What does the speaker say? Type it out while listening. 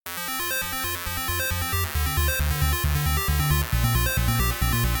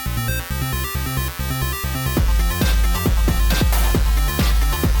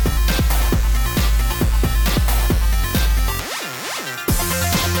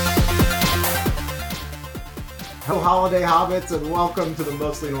Hello, Holiday Hobbits, and welcome to the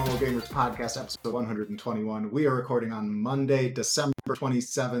Mostly Normal Gamers podcast, episode 121. We are recording on Monday, December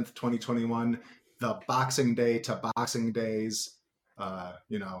 27th, 2021, the Boxing Day to Boxing Days.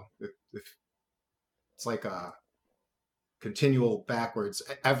 It's like a continual backwards.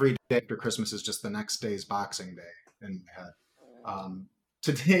 Every day after Christmas is just the next day's Boxing Day in my head.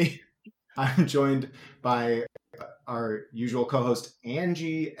 Today, I'm joined by our usual co-host,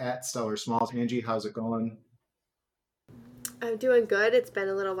 Angie at Stellar Smalls. Angie, how's it going? I'm doing good. It's been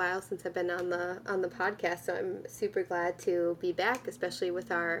a little while since I've been on the podcast, so I'm super glad to be back, especially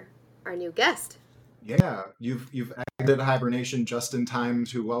with our new guest. Yeah, you've exited hibernation just in time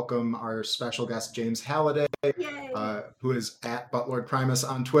to welcome our special guest James Halliday, who is at Buttlord Primus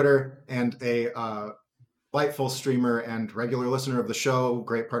on Twitter and a delightful streamer and regular listener of the show.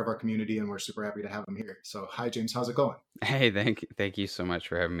 Great part of our community, and we're super happy to have him here. So, hi James, how's it going? Hey, thank you so much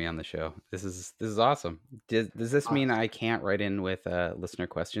for having me on the show. This is awesome. Does this mean I can't write in with listener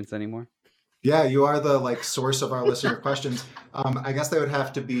questions anymore? Yeah, you are the source of our listener questions. I guess they would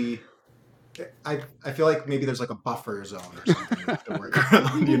have to be. I feel like maybe there's a buffer zone or something you have to work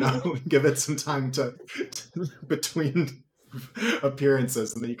around. Give it some time to between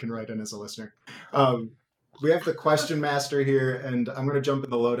appearances, and then you can write in as a listener. We have the question master here, and I'm going to jump in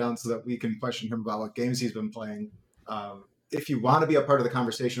the lowdown so that we can question him about what games he's been playing. If you want to be a part of the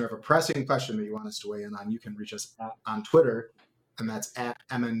conversation or have a pressing question that you want us to weigh in on, you can reach us on Twitter, and that's at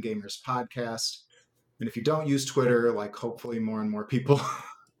MN Gamers Podcast. And if you don't use Twitter, hopefully more and more people,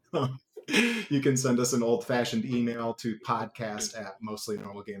 you can send us an old-fashioned email to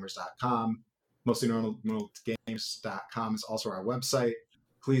podcast@mostlynormalgamers.com. Mostlynormalgamers.com is also our website.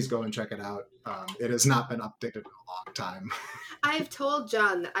 Please go and check it out. It has not been updated in a long time. I've told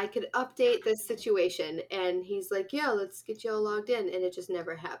John that I could update this situation, and he's like, yeah, let's get you all logged in, and it just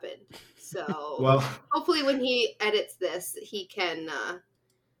never happened. So well, hopefully when he edits this, he can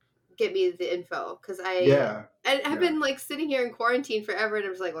get me the info, because I've been sitting here in quarantine forever, and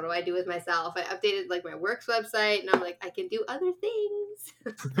I'm just like, what do I do with myself? I updated my work's website, and I'm like, I can do other things.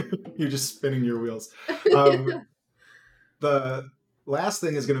 You're just spinning your wheels. The last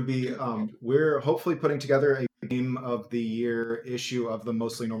thing is going to be we're hopefully putting together a game of the year issue of the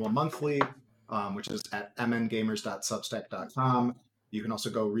Mostly Normal Monthly, which is at mngamers.substack.com. You can also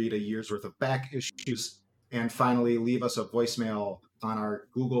go read a year's worth of back issues, and finally leave us a voicemail on our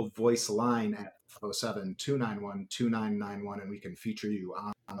Google Voice line at 507-291-2991, and we can feature you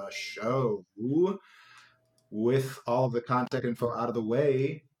on the show. With all of the contact info out of the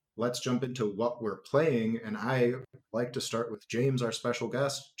way, let's jump into what we're playing, and I like to start with James, our special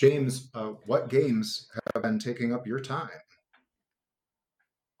guest. James, what games have been taking up your time?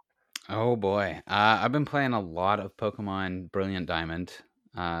 Oh boy, I've been playing a lot of Pokemon Brilliant Diamond.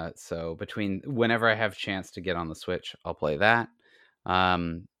 So between whenever I have a chance to get on the Switch, I'll play that.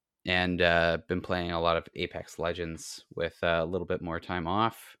 And been playing a lot of Apex Legends with a little bit more time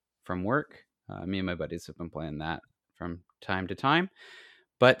off from work. Me and my buddies have been playing that from time to time.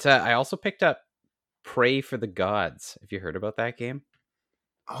 But I also picked up Pray for the Gods. Have you heard about that game?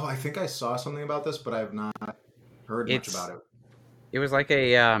 Oh, I think I saw something about this, but I have not heard much about it. It was like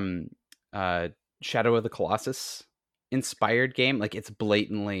a Shadow of the Colossus inspired game. It's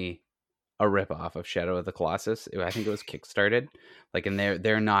blatantly a ripoff of Shadow of the Colossus. I think it was kickstarted. And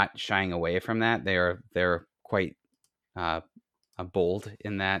they're not shying away from that. They're quite bold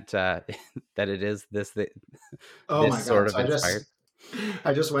in that that it is this oh this my sort God. of inspired.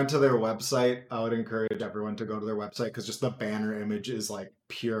 I just went to their website. I would encourage everyone to go to their website because just the banner image is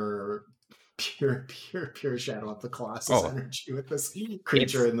pure Shadow of the Colossus energy with this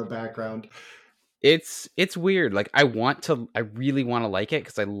creature in the background. It's weird. I really want to like it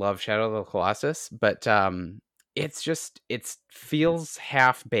because I love Shadow of the Colossus, but it feels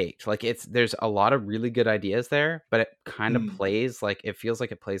half baked. There's a lot of really good ideas there, but it kind of plays it feels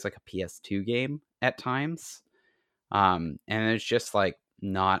like it plays like a PS2 game at times. And there's just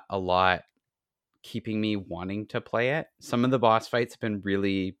not a lot keeping me wanting to play it. Some of the boss fights have been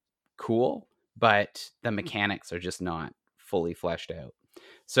really cool, but the mechanics are just not fully fleshed out.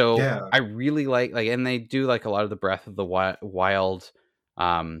 So I really like and they do a lot of the Breath of the Wild.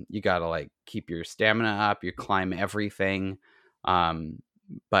 You gotta keep your stamina up, you climb everything.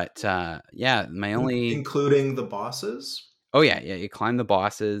 But my only including the bosses. Oh yeah, you climb the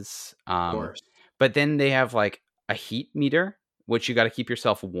bosses. Of course. But then they have a heat meter, which you got to keep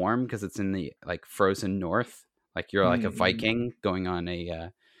yourself warm because it's in the frozen north. You're a Viking going on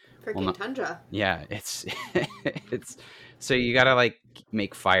a freaking tundra. Yeah, it's so you got to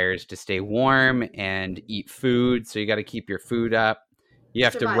make fires to stay warm and eat food. So you got to keep your food up. You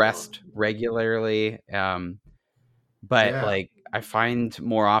have to rest regularly. But like I find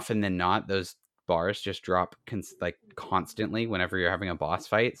more often than not those bars just drop like constantly whenever you're having a boss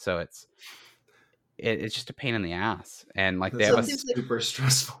fight, so it's just a pain in the ass. And like they have super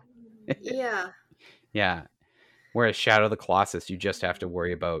stressful. Yeah. Whereas Shadow of the Colossus, you just have to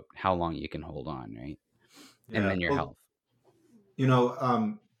worry about how long you can hold on, right? And then your health. You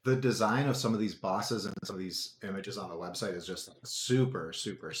know, the design of some of these bosses and some of these images on the website is just super,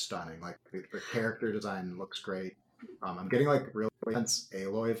 super stunning. Like the character design looks great. I'm getting like really intense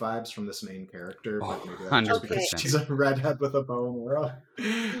Aloy vibes from this main character, but maybe that's just because she's a redhead with a bow and arrow.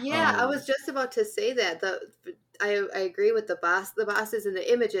 Yeah, I was just about to say that. I agree with the boss. The bosses in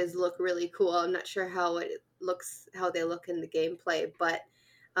the images look really cool. I'm not sure how they look in the gameplay, but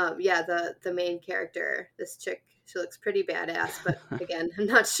yeah, the main character, this chick, she looks pretty badass. But again, I'm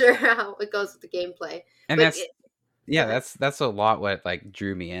not sure how it goes with the gameplay. And that's a lot what like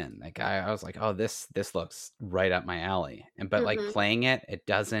drew me in. Like I was like, oh, this looks right up my alley. But like playing it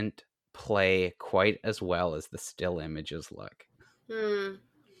doesn't play quite as well as the still images look.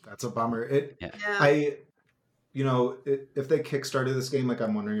 That's a bummer. If they kickstarted this game, like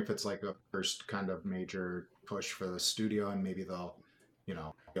I'm wondering if it's like a first kind of major push for the studio, and maybe they'll,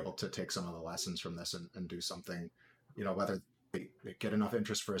 be able to take some of the lessons from this and do something, whether they get enough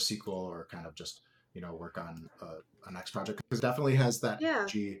interest for a sequel or kind of just, work on a next project. Because it definitely has that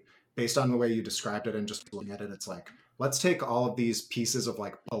energy based on the way you described it and just looking at it. It's like, let's take all of these pieces of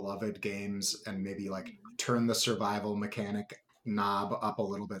like beloved games and maybe like turn the survival mechanic knob up a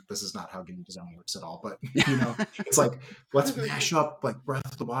little bit. This is not how game design works at all, but it's like, let's mash up like Breath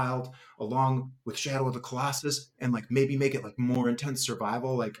of the Wild along with Shadow of the Colossus and like maybe make it like more intense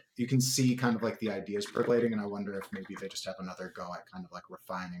survival. Like you can see kind of like the ideas percolating, and I wonder if maybe they just have another go at kind of like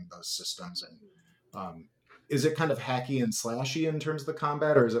refining those systems. And is it kind of hacky and slashy in terms of the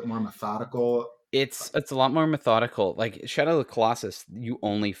combat, or is it more methodical? It's a lot more methodical. Like Shadow of the Colossus, you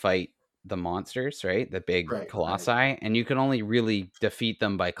only fight the monsters, right? The big colossi, and you can only really defeat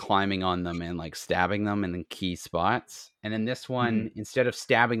them by climbing on them and like stabbing them in the key spots. And in this one, instead of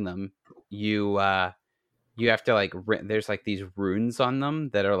stabbing them, you have to like there's like these runes on them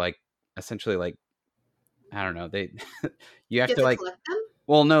that are like essentially like, I don't know, they you have to like collect them?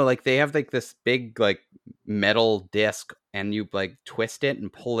 Well, no, like they have like this big like metal disc, and you like twist it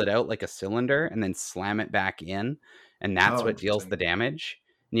and pull it out like a cylinder and then slam it back in, and that's what deals the damage.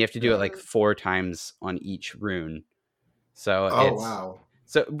 And you have to do it like 4 times on each rune. So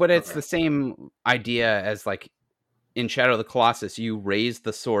but it's the same idea as like in Shadow of the Colossus. You raise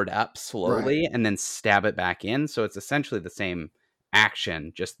the sword up slowly and then stab it back in. So it's essentially the same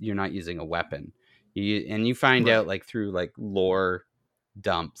action, just you're not using a weapon. You find out like through like lore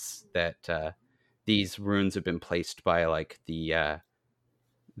dumps that these runes have been placed by like the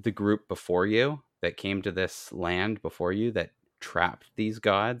group before you that came to this land before you that trapped these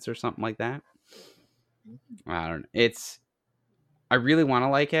gods or something like that. I don't know. I really want to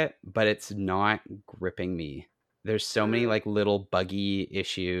like it, but it's not gripping me. There's so many like little buggy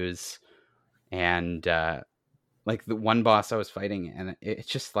issues, and like the one boss I was fighting, and it's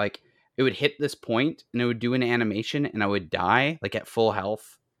just like it would hit this point and it would do an animation and I would die like at full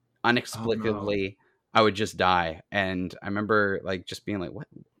health inexplicably. I would just die. And I remember like just being like,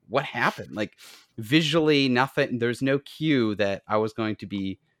 what happened? Like visually nothing, there's no cue that I was going to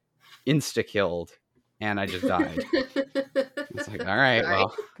be insta killed, and I just died. It's like, all right,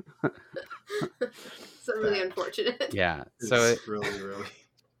 well. It's really unfortunate. Yeah. So it's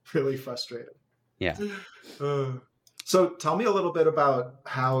really frustrating. Yeah. So tell me a little bit about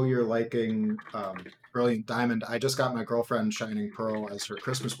how you're liking Brilliant Diamond. I just got my girlfriend Shining Pearl as her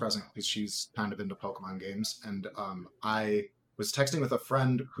Christmas present because she's kind of into Pokemon games. And I was texting with a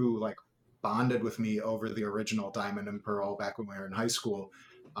friend who like bonded with me over the original Diamond and Pearl back when we were in high school.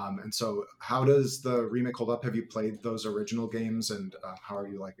 And so how does the remake hold up? Have you played those original games, and how are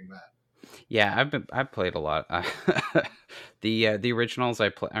you liking that? Yeah, I've played a lot. The originals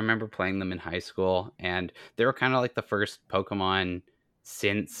I remember playing them in high school, and they were kind of like the first Pokemon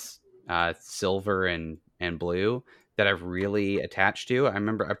since Silver and Blue that I've really attached to. I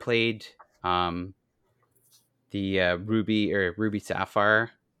remember I played the Ruby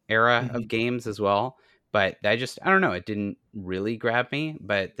Sapphire era of games as well, but I don't know, it didn't really grab me.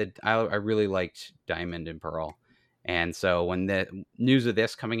 But I really liked Diamond and Pearl. And so when the news of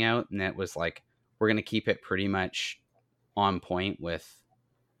this coming out, and it was like, we're going to keep it pretty much on point with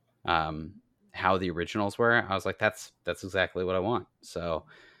how the originals were, I was like, that's exactly what I want. So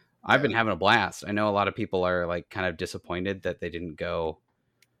I've been having a blast. I know a lot of people are like kind of disappointed that they didn't go,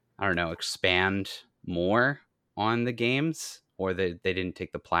 I don't know, expand more on the games, or they didn't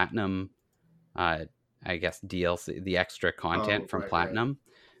take the platinum I guess DLC, the extra content from Platinum.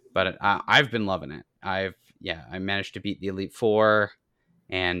 Right. But I've been loving it. I managed to beat the Elite Four,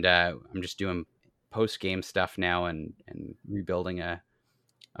 and I'm just doing post-game stuff now and rebuilding a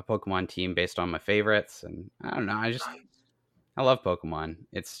Pokemon team based on my favorites. And I don't know, I love Pokemon.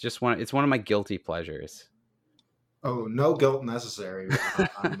 It's one of my guilty pleasures. Oh, no guilt necessary,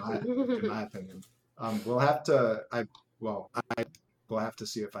 in my opinion. We'll have to. I will have to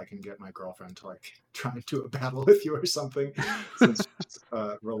see if I can get my girlfriend to like try and do a battle with you or something, since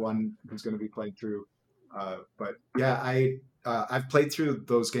Rowan who's going to be playing through. But yeah, I've played through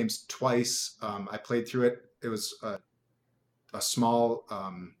those games twice. I played through it. It was a small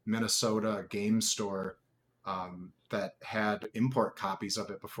Minnesota game store that had import copies of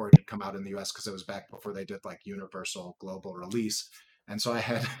it before it had come out in the US, because it was back before they did like universal global release. And so I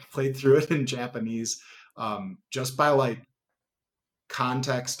had played through it in Japanese just by like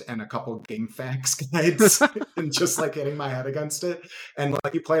context and a couple game facts guides and just like hitting my head against it. And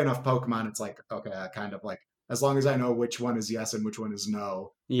like you play enough Pokemon, it's like, okay, I kind of like, as long as I know which one is yes and which one is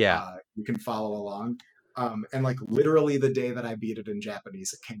no, you can follow along. And like literally the day that I beat it in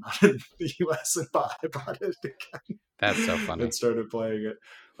Japanese, it came out in the US, and I bought it again. That's so funny. And started playing it.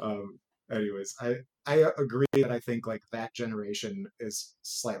 Anyways, I agree that I think like that generation is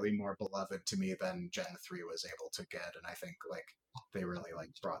slightly more beloved to me than Gen 3 was able to get. And I think like they really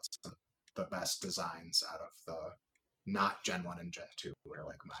like brought the best designs out of the not Gen 1 and Gen 2 were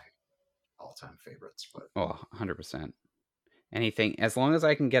like my all-time favorites. But 100%. Anything, as long as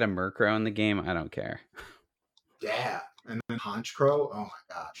I can get a Murkrow in the game, I don't care. Yeah, and then Honchkrow, oh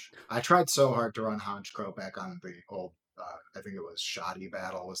my gosh. I tried so hard to run Honchkrow back on the old, I think it was Shoddy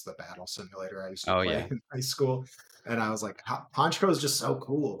Battle was the battle simulator I used to play in high school. And I was like, Honchkrow is just so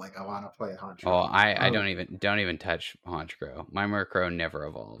cool. Like, I want to play Honchkrow. Oh, I don't even touch Honchkrow. My Murkrow never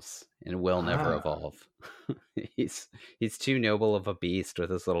evolves and will never evolve. He's too noble of a beast with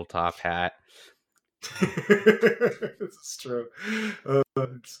his little top hat. It's true.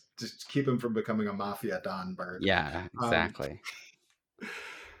 Just keep him from becoming a Mafia Don bird. Yeah, exactly.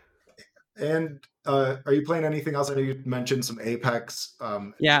 And are you playing anything else? I know you mentioned some Apex.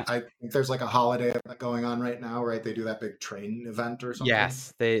 Yeah, I think there's like a holiday event going on right now, right? They do that big train event or something.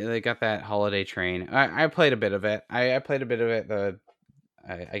 Yes, they got that holiday train. I played a bit of it. I played a bit of it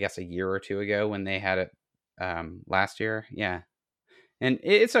I guess a year or two ago when they had it last year. Yeah, and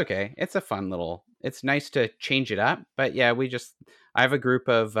it's okay. It's a fun little. It's nice to change it up, but yeah, I have a group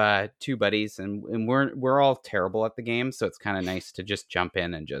of 2 buddies, and we're all terrible at the game, so it's kind of nice to just jump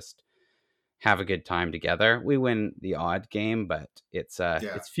in and just have a good time together. We win the odd game, but it's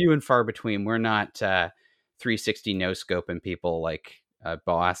few and far between. We're not 360 no scoping people like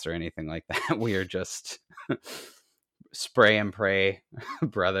Boss or anything like that. We are just spray and pray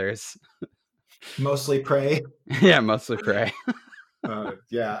brothers. Mostly pray. Yeah, mostly pray.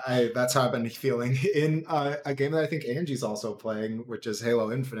 That's how I've been feeling in a game that I think Angie's also playing, which is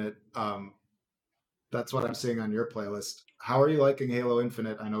Halo Infinite. That's what I'm seeing on your playlist. How are you liking Halo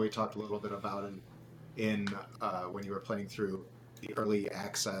Infinite? I know we talked a little bit about it in when you were playing through the early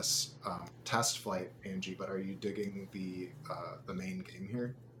access test flight, Angie, but are you digging the main game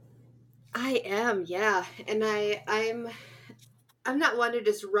here? I am, yeah. And I'm not one to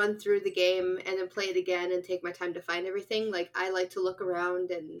just run through the game and then play it again and take my time to find everything. Like, I like to look around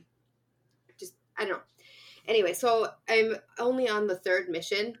and just, I don't know. Anyway, so I'm only on the 3rd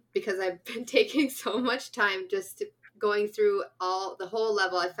mission because I've been taking so much time just going through the whole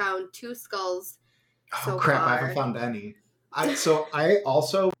level. I found 2 skulls so crap, far. I haven't found any. So I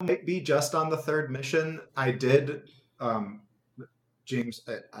also might be just on the 3rd mission. I did, James,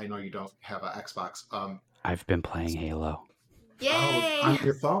 I know you don't have an Xbox. I've been playing Halo. Yay! On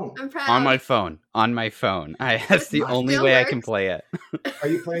your phone. I'm proud. On my phone. That's the only way I can play it. Are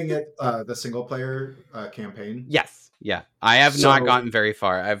you playing it the single player campaign? Yes. Yeah. I have not gotten very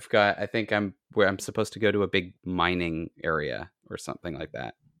far. I think I'm where I'm supposed to go to a big mining area or something like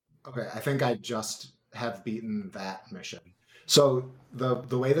that. Okay, I think I just have beaten that mission. So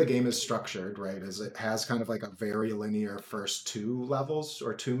the way the game is structured, right, is it has kind of like a very linear first 2 levels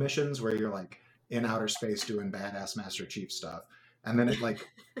or 2 missions where you're like in outer space doing badass Master Chief stuff. And then it like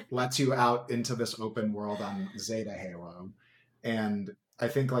lets you out into this open world on Zeta Halo. And I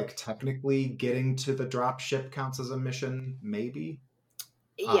think like technically getting to the drop ship counts as a mission, maybe.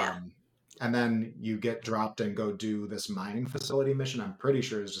 Yeah. And then you get dropped and go do this mining facility mission. I'm pretty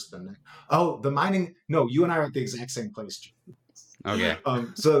sure it's just the mining. No, you and I are at the exact same place. Okay.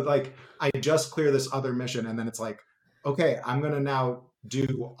 So like I just clear this other mission and then it's like, okay, I'm going to now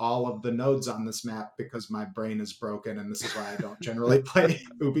do all of the nodes on this map because my brain is broken, and this is why I don't generally play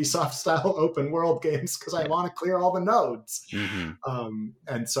Ubisoft style open world games, because I want to clear all the nodes.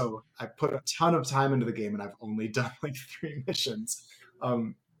 And so I put a ton of time into the game, and I've only done like 3 missions.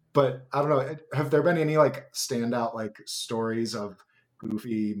 But I don't know, have there been any like standout like stories of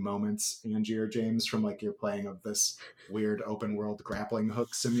goofy moments, Angie or James, from like your playing of this weird open world grappling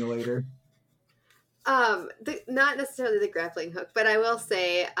hook simulator? Not necessarily the grappling hook, but I will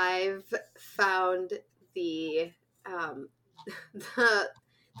say I've found the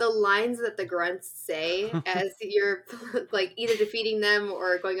the lines that the grunts say as you're like either defeating them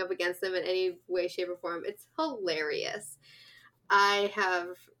or going up against them in any way, shape, or form. It's hilarious. I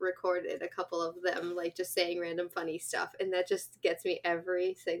have recorded a couple of them, like just saying random funny stuff, and that just gets me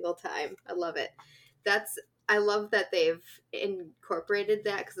every single time. I love it. I love that they've incorporated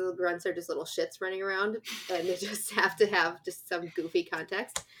that, because the grunts are just little shits running around, and they just have to have just some goofy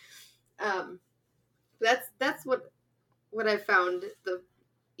context. That's what I found,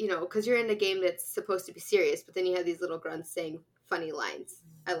 because you're in a game that's supposed to be serious, but then you have these little grunts saying funny lines.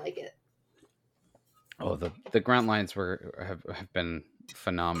 I like it. Oh, the grunt lines have been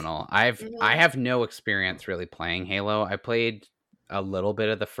phenomenal. I have no experience really playing Halo. I played a little bit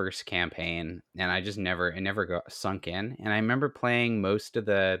of the first campaign, and it never got sunk in. And I remember playing most of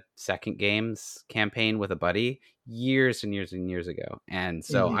the second game's campaign with a buddy years and years and years ago. And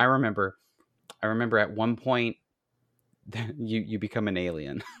so I remember at one point you become an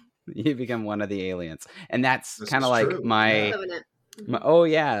alien. You become one of the aliens, and that's kind of like true. my oh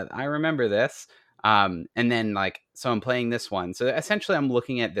yeah, I remember this. And then so I'm playing this one. So essentially I'm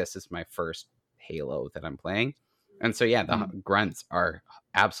looking at this as my first Halo that I'm playing. And so, yeah, the grunts are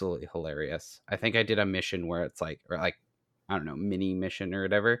absolutely hilarious. I think I did a mission where it's I don't know, mini mission or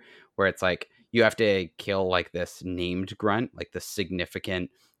whatever, where it's like you have to kill like this named grunt, like the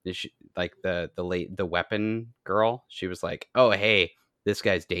significant, like the weapon girl. She was like, oh, hey, this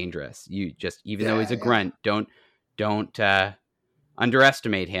guy's dangerous. You just, even though he's a grunt, don't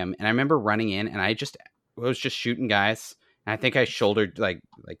underestimate him. And I remember running in, and I was just shooting guys, and I think I shouldered like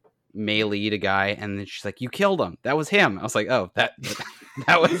meleeed a guy, and then she's like, you killed him. That was him. I was like, oh, that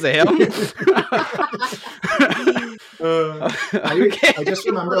was him. I just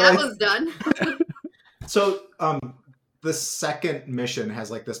remember that was done. So the second mission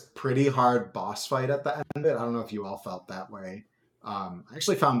has like this pretty hard boss fight at the end of it. I don't know if you all felt that way. I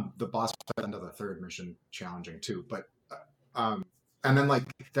actually found the boss fight at the end of the third mission challenging too, but and then like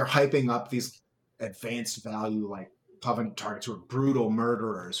they're hyping up these advanced value like Covenant targets who are brutal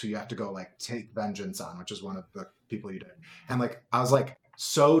murderers who you have to go like take vengeance on, which is one of the people you did. And like I was like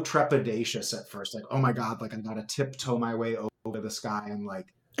so trepidatious at first, like, oh my god, like I gotta tiptoe my way over this guy and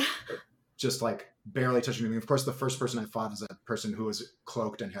like just like barely touching anything. Of course, the first person I fought is a person who was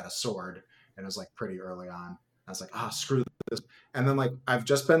cloaked and had a sword, and it was like pretty early on. I was like, screw this. And then like I've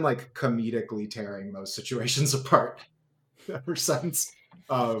just been like comedically tearing those situations apart ever since.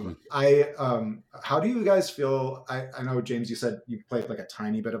 How do you guys feel? I know, James, you said you played like a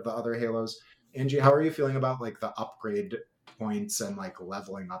tiny bit of the other Halos. Angie, how are you feeling about like the upgrade points and like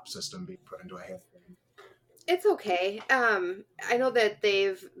leveling up system being put into a Halo game? It's okay. I know that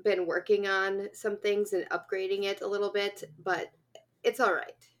they've been working on some things and upgrading it a little bit, but it's all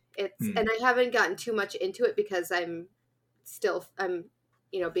right. And I haven't gotten too much into it because I'm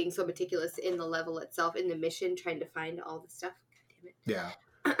being so meticulous in the level itself, in the mission, trying to find all the stuff. Yeah.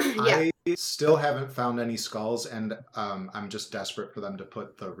 I still haven't found any skulls, and I'm just desperate for them to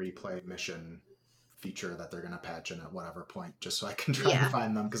put the replay mission feature that they're going to patch in at whatever point, just so I can try and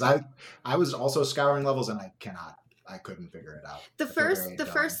find them, because I was also scouring levels and I couldn't figure it out. The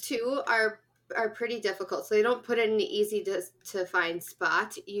first two are pretty difficult, so they don't put it in an easy to find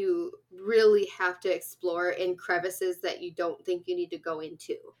spot. You really have to explore in crevices that you don't think you need to go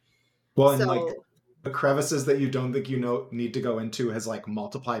into. Well, and like the crevices that you don't think you need to go into has like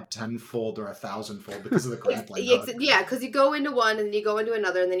multiplied 10-fold or 1,000-fold because of the grappling hook. Yeah, because you go into one and then you go into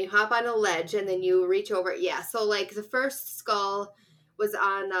another and then you hop on a ledge and then you reach over. Yeah, so like the first skull was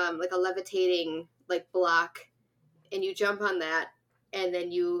on like a levitating like block, and you jump on that, and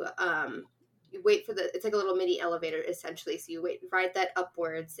then you wait for it's like a little mini elevator essentially. So you ride that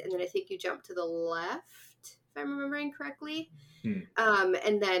upwards, and then I think you jump to the left, if I'm remembering correctly.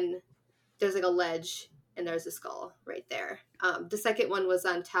 And then there's like a ledge, and there's a skull right there. The second one was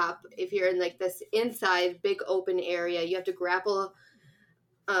on top. If you're in like this inside big open area, you have to grapple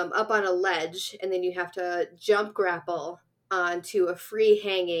up on a ledge, and then you have to jump grapple onto a free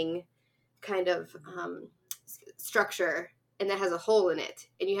hanging kind of structure, and that has a hole in it,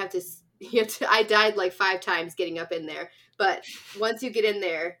 and you have to I died like 5 times getting up in there. But once you get in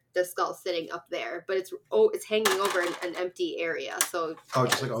there, the skull's sitting up there, but it's hanging over an empty area. So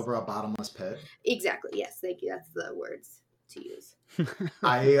just like over a bottomless pit. Exactly. Yes. Thank you. That's the words to use.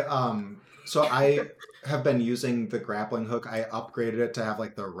 So I have been using the grappling hook. I upgraded it to have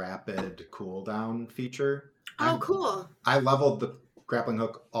like the rapid cooldown feature. Oh, cool. I leveled the grappling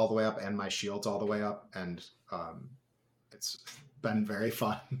hook all the way up and my shields all the way up, and it's been very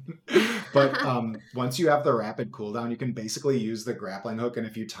fun. But once you have the rapid cooldown, you can basically use the grappling hook, and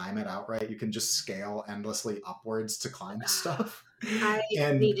if you time it out right, you can just scale endlessly upwards to climb stuff. I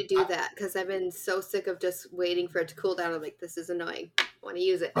need to do that because I've been so sick of just waiting for it to cool down. I'm like, this is annoying. I want to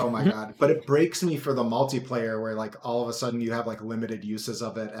use it. Oh my god. But it breaks me for the multiplayer where like all of a sudden you have like limited uses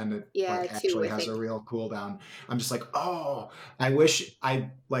of it, and it like, actually has a real cooldown. I'm just like, oh, I wish I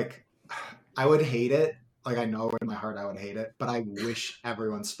would hate it. Like, I know in my heart I would hate it, but I wish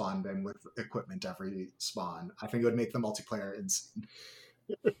everyone spawned in with equipment every spawn. I think it would make the multiplayer insane.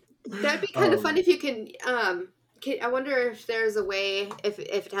 That'd be kind of fun if you can. I wonder if there's a way, if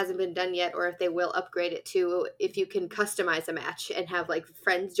it hasn't been done yet, or if they will upgrade it to, if you can customize a match and have like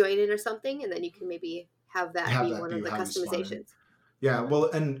friends join in or something, and then you can maybe have that be one of the customizations. Yeah, well,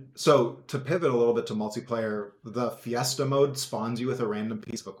 and so to pivot a little bit to multiplayer, the Fiesta mode spawns you with a random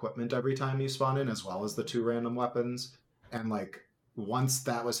piece of equipment every time you spawn in, as well as the 2 random weapons. And like, once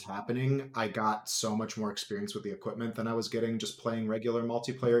that was happening, I got so much more experience with the equipment than I was getting just playing regular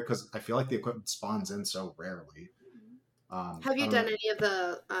multiplayer, because I feel like the equipment spawns in so rarely. Have you done any of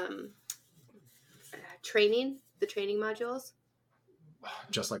the training modules?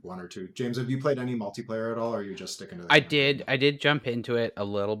 Just like 1 or 2. James, have you played any multiplayer at all, or are you just sticking to the campaign? I did jump into it a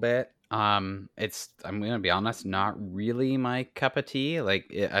little bit. I'm gonna be honest, not really my cup of tea. Like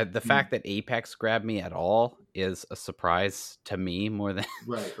the fact that Apex grabbed me at all is a surprise to me more than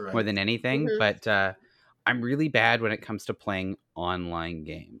more than anything. Mm-hmm. But I'm really bad when it comes to playing online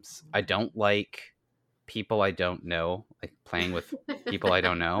games. I don't like people I don't know, like playing with people I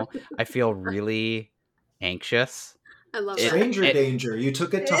don't know. I feel really anxious. I love Stranger danger. You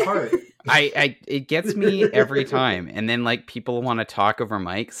took it to heart. It gets me every time. And then like people want to talk over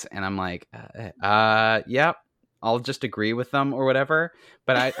mics, and I'm like, yep, I'll just agree with them or whatever.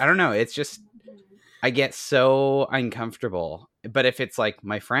 But I don't know. It's just, I get so uncomfortable. But if it's like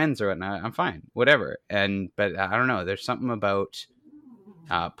my friends or whatnot, I'm fine, whatever. But I don't know. There's something about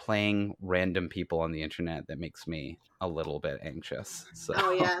playing random people on the internet that makes me a little bit anxious. So.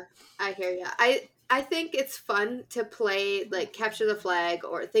 Oh yeah, I hear you. I think it's fun to play like Capture the Flag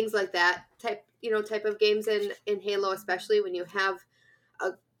or things like that type of games in Halo, especially when you have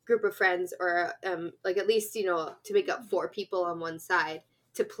a group of friends or like at least to make up 4 people on one side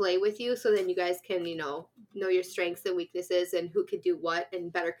to play with you, so then you guys can know your strengths and weaknesses and who can do what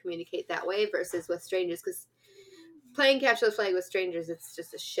and better communicate that way versus with strangers, because playing Capture the Flag with strangers, it's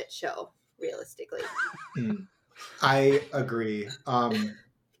just a shit show realistically. I agree.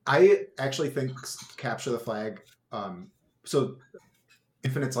 I actually think Capture the Flag, so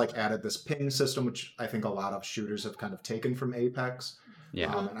Infinite's like added this ping system, which I think a lot of shooters have kind of taken from Apex.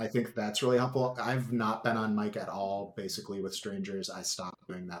 Yeah. And I think that's really helpful. I've not been on mic at all, basically, with strangers. I stopped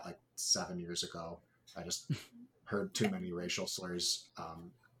doing that like 7 years ago. I just heard too many racial slurs.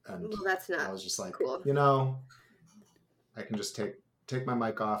 And that's not I was just like, cool. I can just take my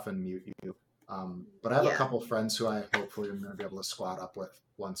mic off and mute you. But I have a couple friends who I hopefully am going to be able to squat up with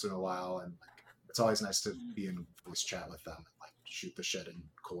once in a while, and like, it's always nice to be in voice chat with them and like shoot the shit and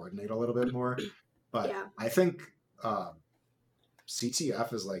coordinate a little bit more. But I think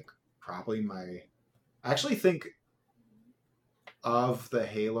CTF is like probably I actually think of the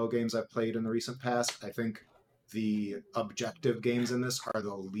Halo games I've played in the recent past, I think the objective games in this are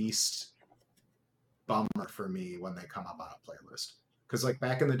the least bummer for me when they come up on a playlist. Because like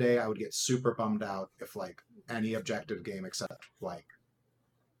back in the day, I would get super bummed out if like any objective game except like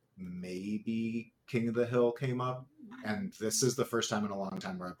maybe King of the Hill came up. And this is the first time in a long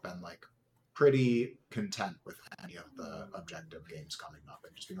time where I've been like pretty content with any of the objective games coming up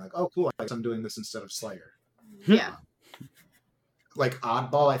and just being like, oh cool, I guess I'm doing this instead of Slayer. Yeah. Like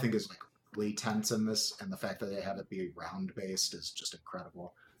Oddball, I think is like really tense in this, and the fact that they have it be round based is just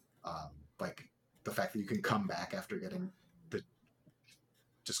incredible. Like the fact that you can come back after getting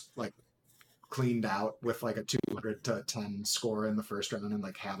just like cleaned out with like a 200-10 score in the first round and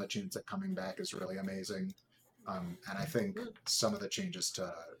like have a chance at coming back is really amazing. And I think some of the changes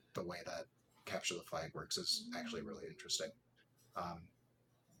to the way that Capture the Flag works is actually really interesting.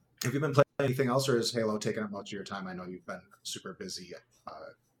 Have you been playing anything else, or has Halo taken up much of your time? I know you've been super busy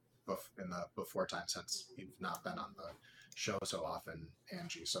in the before time since you've not been on the show so often,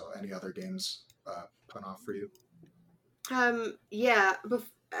 Angie. So any other games put off for you? Yeah.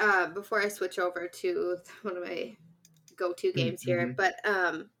 Before I switch over to one of my go-to games here, but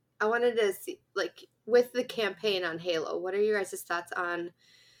I wanted to see, like, with the campaign on Halo, what are your guys' thoughts on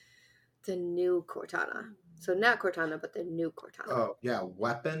the new Cortana? So not Cortana, but the new Cortana. Oh yeah,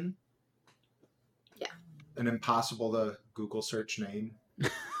 Weapon. Yeah. An impossible to Google search name.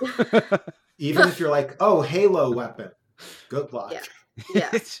 Even if you're like, oh, Halo Weapon. Good luck.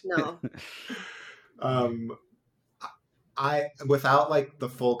 Yeah. No. I without like the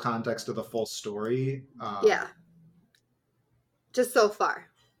full context of the full story. Yeah. Just so far.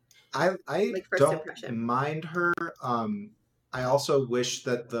 I like don't impression. Mind her. I also wish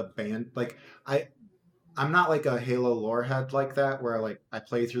that the band, like, I'm not like a Halo lore head like that, where like I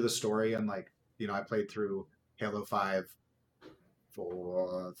play through the story and like, you know, I played through Halo 5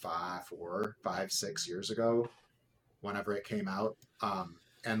 6 years ago, whenever it came out,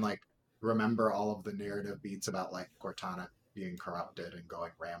 and like remember all of the narrative beats about like Cortana being corrupted and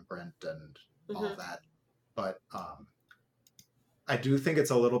going rampant and all of that. But I do think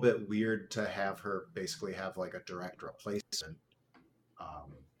it's a little bit weird to have her basically have like a direct replacement.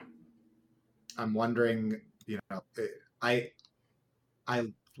 I'm wondering, you know, I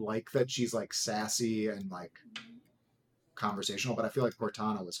like that she's like sassy and like conversational, but I feel like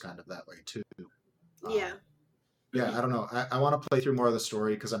Cortana was kind of that way too. Yeah, I don't know. I want to play through more of the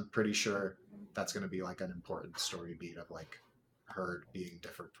story because I'm pretty sure that's going to be like an important story beat of like her being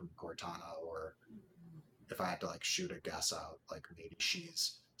different from Cortana, or if I had to like shoot a guess out, like maybe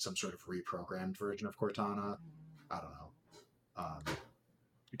she's some sort of reprogrammed version of Cortana. I don't know.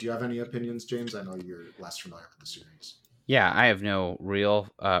 Do you have any opinions, James? I know you're less familiar with the series. Yeah, I have no real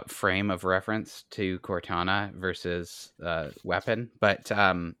frame of reference to Cortana versus Weapon, but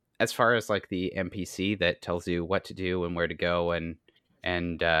as far as like the NPC that tells you what to do and where to go and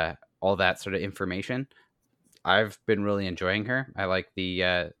all that sort of information, I've been really enjoying her. I like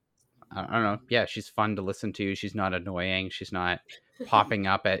the I don't know. Yeah, she's fun to listen to. She's not annoying. She's not popping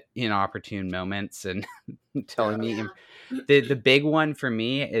up at inopportune moments and telling me. The big one for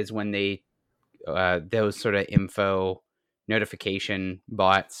me is when they those sort of info notification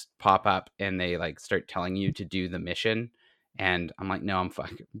bots pop up and they like start telling you to do the mission, and I'm like, no, I'm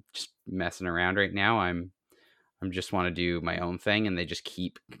fucking just messing around right now. I'm just want to do my own thing, and they just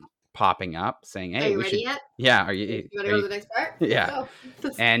keep popping up saying, hey, are you ready yet? Yeah, you want to go to the next part? Yeah.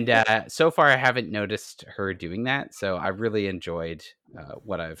 And so far I haven't noticed her doing that, so I really enjoyed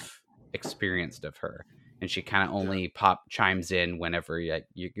what I've experienced of her, and she kind of only chimes in whenever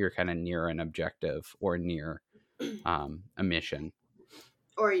you're kind of near an objective or near a mission,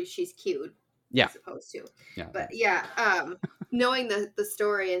 or she's cued. Yeah, supposed to. Yeah, but yeah, knowing the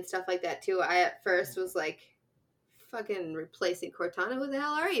story and stuff like that too, I at first was like, fucking replacing Cortana, who the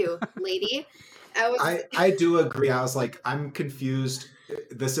hell are you, lady? I do agree. I was like, I'm confused.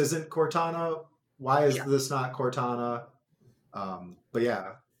 This isn't Cortana. Why is this not Cortana? But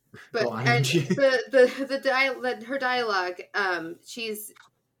yeah. But and her dialogue, she's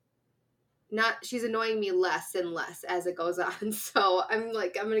annoying me less and less as it goes on. So I'm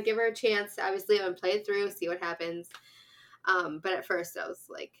like, I'm gonna give her a chance. Obviously, I'm gonna play it through, see what happens. But at first, I was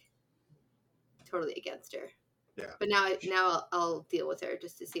like totally against her. Yeah. But now I'll deal with her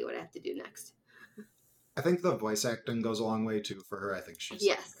just to see what I have to do next. I think the voice acting goes a long way too for her. I think she's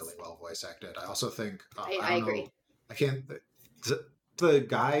like really well voice acted. I also think I agree. I can't. The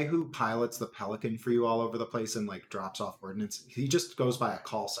guy who pilots the Pelican for you all over the place and like drops off ordnance, he just goes by a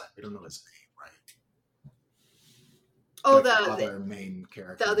call sign. We don't know his name, right? Oh, like the other main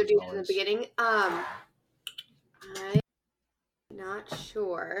character. The other dude in the beginning. I'm not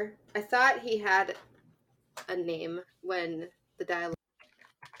sure. I thought he had a name when the dialogue.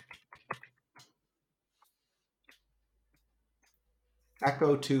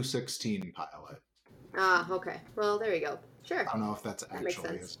 Echo 216 pilot. Okay. Well, there you go. Sure. I don't know if that's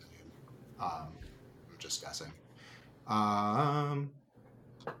actually his name. I'm just guessing.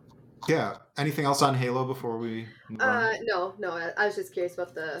 Yeah. Anything else on Halo before we move on? No. I was just curious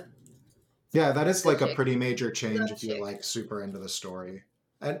about the. Yeah, that is like a pretty major change if you're like super into the story,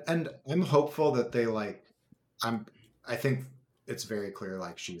 and I'm hopeful that they like. I think it's very clear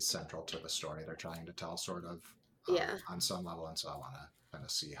like she's central to the story they're trying to tell, sort of. On some level, and so I want to kind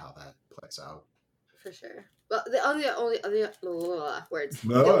of see how that plays out. For sure. Well, the only other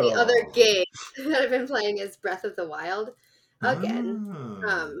game that I've been playing is Breath of the Wild. Again,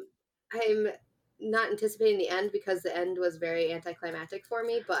 I'm not anticipating the end because the end was very anticlimactic for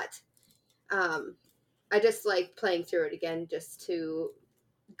me, but I just like playing through it again just to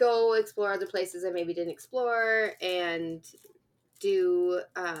go explore other places I maybe didn't explore, and do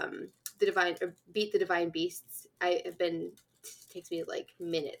beat the divine beasts. Takes me like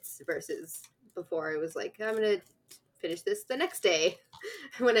minutes versus before it was like I'm gonna finish this the next day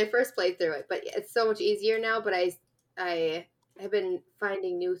when I first played through it. But it's so much easier now. But I have been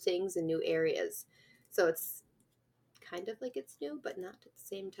finding new things and new areas, so it's kind of like it's new, but not at the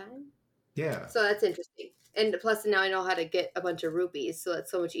same time. Yeah. So that's interesting. And plus, now I know how to get a bunch of rupees, so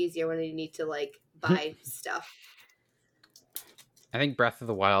it's so much easier when you need to like buy stuff. I think Breath of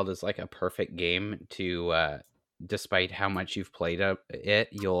the Wild is like a perfect game to, despite how much you've played it,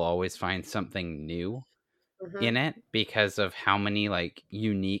 you'll always find something new in it because of how many like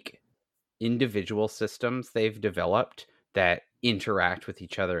unique individual systems they've developed that interact with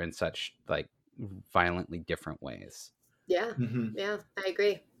each other in such like violently different ways. Yeah, yeah, I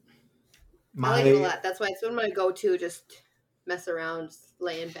agree. I like it a lot. That's why it's one of my go-to, just mess around,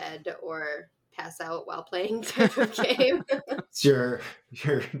 lay in bed, or pass out while playing type of game. It's your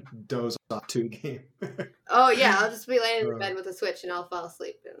doze off 2 game. Oh yeah, I'll just be laying in bed with a Switch and I'll fall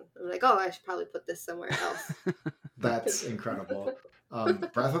asleep. And I'm like, oh, I should probably put this somewhere else. That's incredible.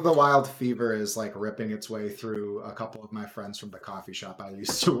 Breath of the Wild fever is like ripping its way through a couple of my friends from the coffee shop I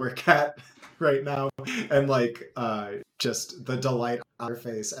used to work at right now, and like just the delight on their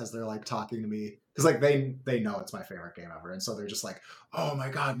face as they're like talking to me, because like they know it's my favorite game ever, and so they're just like, oh my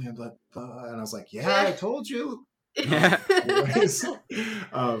god, man, blah, blah. And I was like, yeah, I told you. Anyways,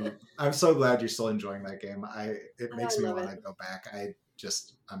 I'm so glad you're still enjoying that game. It makes me want to go back.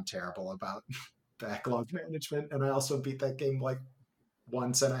 I'm terrible about backlog management, and I also beat that game like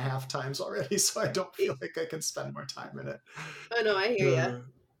 1.5 times already, so I don't feel like I can spend more time in it. I know, I hear you.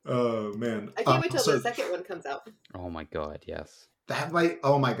 Oh man, I can't wait till the second one comes out. Oh my god, yes. That might.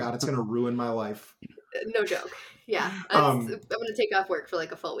 Oh my god, it's gonna ruin my life. No joke. Yeah, I'm gonna take off work for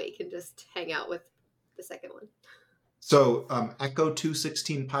like a full week and just hang out with the second one. So, Echo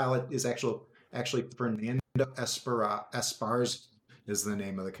 216 pilot is actually Fernando Esparza is the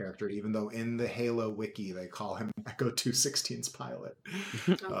name of the character, even though in the Halo wiki they call him Echo 216's pilot.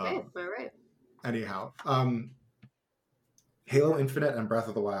 Okay, all right. Anyhow, Halo Infinite and Breath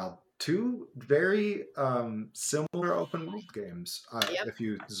of the Wild, 2 very similar open world games. If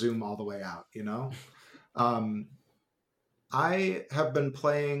you zoom all the way out, you know. I have been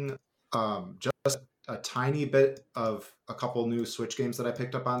playing just a tiny bit of a couple new Switch games that I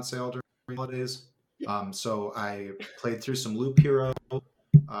picked up on sale during the holidays. So I played through some Loop Hero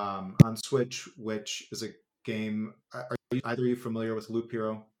on Switch, which is a game. Are either of you familiar with Loop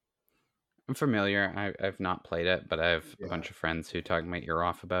Hero? I'm familiar. I've not played it, but I have a bunch of friends who talk my ear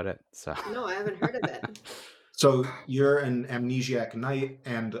off about it. So no, I haven't heard of it. So you're an amnesiac knight,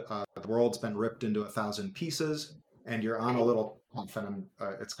 and the world's been ripped into 1,000 pieces, and you're on a little and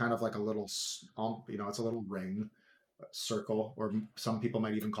it's kind of like a little, it's a little ring, circle, or some people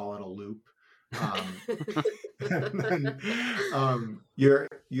might even call it a loop. And then,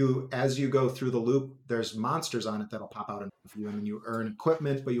 as you go through the loop, there's monsters on it that'll pop out of you, and then you earn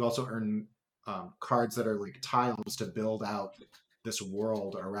equipment, but you also earn cards that are like tiles to build out this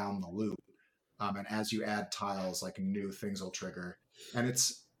world around the loop. And as you add tiles, like new things will trigger, and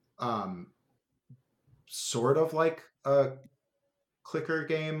it's sort of like a clicker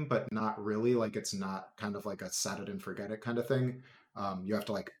game, but not really. Like, it's not kind of like a set it and forget it kind of thing. You have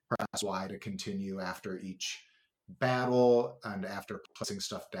to like press Y to continue after each battle and after placing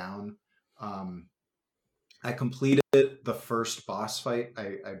stuff down. I completed the first boss fight.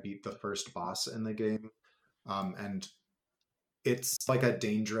 I beat the first boss in the game, and it's like a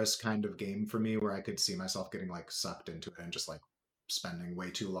dangerous kind of game for me, where I could see myself getting like sucked into it and just like spending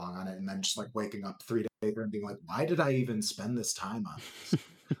way too long on it, and then just like waking up 3 days later and being like, why did I even spend this time on this?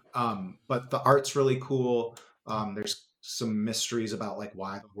 But the art's really cool. There's some mysteries about like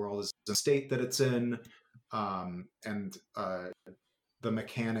why the world is the state that it's in, and the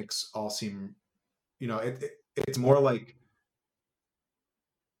mechanics all seem, it's more like,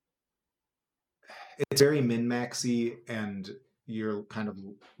 it's very min-maxy, and you're kind of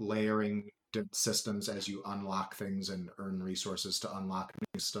layering systems as you unlock things and earn resources to unlock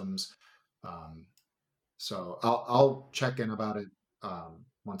new systems. So I'll check in about it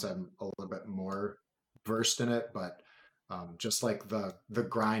once I'm a little bit more versed in it, but just like the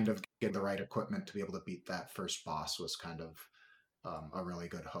grind of getting the right equipment to be able to beat that first boss was kind of a really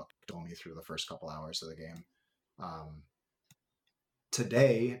good hook to pull me through the first couple hours of the game.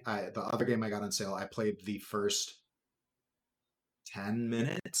 Today, the other game I got on sale, I played the first 10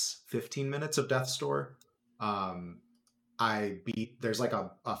 minutes, 15 minutes of Death's Door. There's like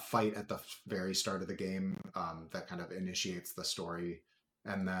a fight at the very start of the game that kind of initiates the story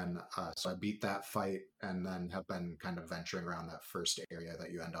And then, so I beat that fight and then have been kind of venturing around that first area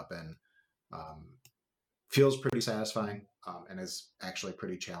that you end up in. Feels pretty satisfying and is actually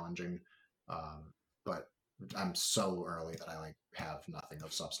pretty challenging. But I'm so early that I like have nothing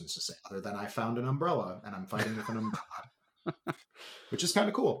of substance to say other than I found an umbrella and I'm fighting with an umbrella, which is kind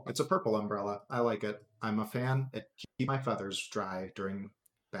of cool. It's a purple umbrella. I like it. I'm a fan. It keeps my feathers dry during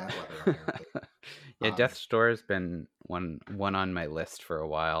bad weather, apparently. Yeah, Death's Door has been one on my list for a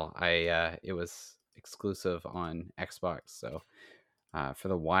while. It was exclusive on Xbox, so for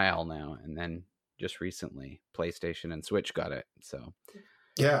the while now, and then just recently PlayStation and Switch got it. So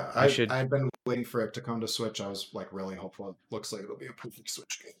yeah, I've been waiting for it to come to Switch. I was like really hopeful. It looks like it'll be a perfect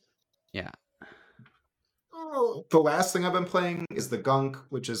Switch game. Yeah. Oh, the last thing I've been playing is The Gunk,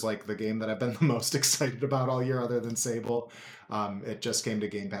 which is like the game that I've been the most excited about all year, other than Sable. It just came to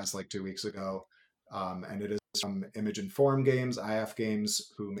Game Pass like 2 weeks ago, and it is from Image and Form Games, IF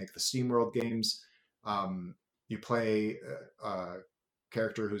Games, who make the SteamWorld games. You play a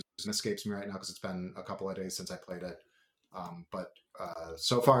character whose name escapes me right now because it's been a couple of days since I played it. But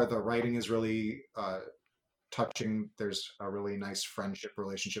so far, the writing is really touching. There's a really nice friendship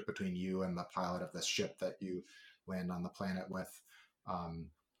relationship between you and the pilot of this ship that you land on the planet with.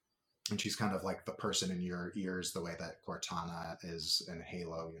 And she's kind of like the person in your ears, the way that Cortana is in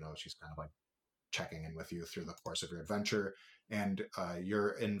Halo. You know, she's kind of like checking in with you through the course of your adventure. And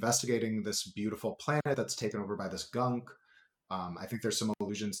you're investigating this beautiful planet that's taken over by this gunk. I think there's some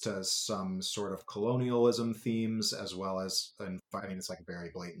allusions to some sort of colonialism themes, as well as, I mean, it's like very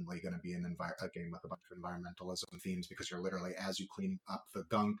blatantly going to be a game with a bunch of environmentalism themes, because you're literally, as you clean up the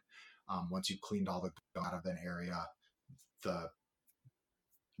gunk, once you've cleaned all the gunk out of an area, the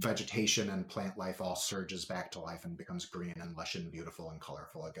vegetation and plant life all surges back to life and becomes green and lush and beautiful and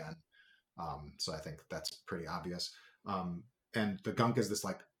colorful again. So I think that's pretty obvious. And the gunk is this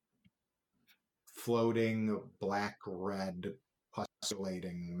like floating black-red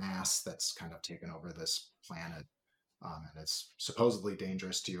oscillating mass that's kind of taken over this planet, and it's supposedly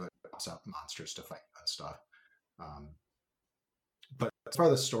dangerous to you. It puts up monsters to fight and stuff. But as far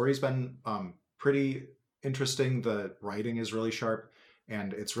as the story's been pretty interesting. The writing is really sharp,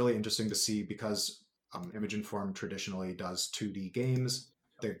 and it's really interesting to see because Image and Form traditionally does 2D games.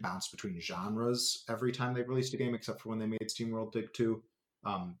 They bounce between genres every time they've released a game, except for when they made SteamWorld Dig 2.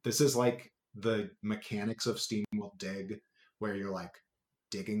 This is like the mechanics of SteamWorld Dig, where you're like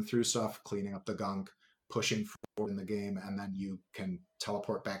digging through stuff, cleaning up the gunk, pushing forward in the game, and then you can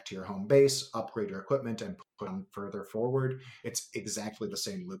teleport back to your home base, upgrade your equipment, and put on further forward. It's exactly the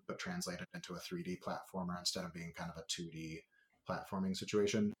same loop, but translated into a 3D platformer instead of being kind of a 2D platforming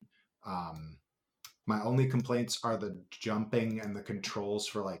situation. My only complaints are the jumping and the controls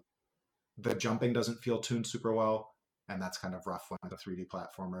for like the jumping doesn't feel tuned super well, and that's kind of rough when it's a 3D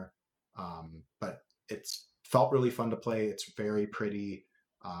platformer. But it's felt really fun to play. It's very pretty,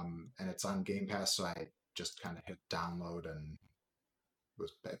 and it's on Game Pass, so I just kind of hit download and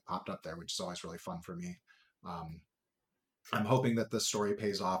it popped up there, which is always really fun for me. I'm hoping that the story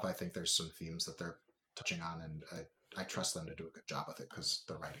pays off. I think there's some themes that they're touching on, and I trust them to do a good job with it because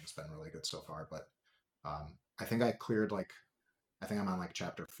the writing's been really good so far. But I think I cleared I think I'm on like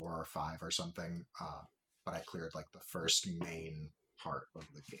chapter 4 or 5 or something, but I cleared like the first main part of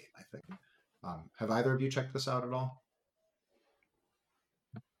the game, I think. Have either of you checked this out at all?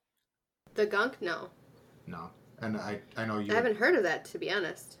 The Gunk? No. No. And I know you... I haven't heard of that, to be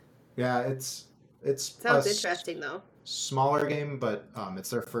honest. Yeah, it's sounds interesting, though. Smaller game, but it's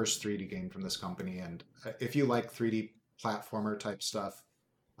their first 3D game from this company, and if you like 3D platformer type stuff,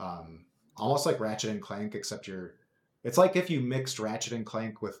 almost like Ratchet and Clank, except it's like if you mixed Ratchet and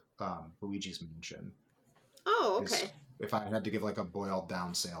Clank with Luigi's Mansion. Oh, okay. If I had to give like a boiled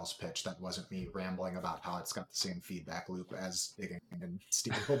down sales pitch, that wasn't me rambling about how it's got the same feedback loop as digging in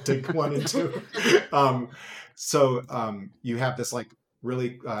SteamWorld Dig 1 and 2. So you have this like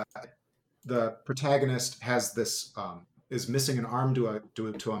really the protagonist has this is missing an arm due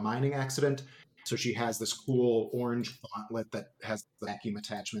to a mining accident. So she has this cool orange gauntlet that has the vacuum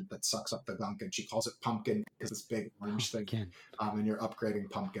attachment that sucks up the gunk, and she calls it Pumpkin because this big orange thing. And you're upgrading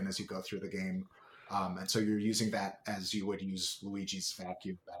Pumpkin as you go through the game. And so you're using that as you would use Luigi's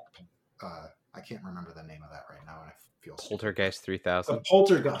vacuum backpack. I can't remember the name of that right now, and I feel Poltergeist 3000. The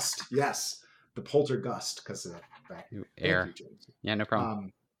Poltergust, yes, the Poltergust, because of that vacuum. Air. Yeah, no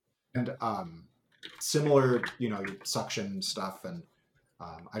problem. And similar, suction stuff, and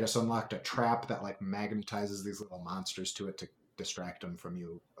I just unlocked a trap that like magnetizes these little monsters to it to distract them from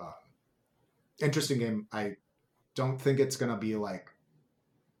you. Interesting game. I don't think it's gonna be like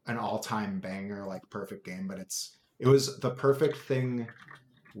an all-time banger, like perfect game, but it's It was the perfect thing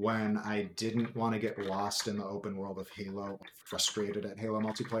when I didn't want to get lost in the open world of Halo, frustrated at Halo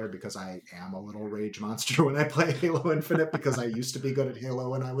multiplayer, because I am a little rage monster when I play Halo Infinite, because I used to be good at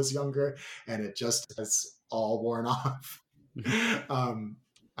Halo when I was younger, and it just has all worn off. I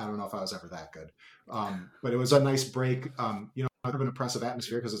don't know if I was ever that good. But it was a nice break. You know, kind of an oppressive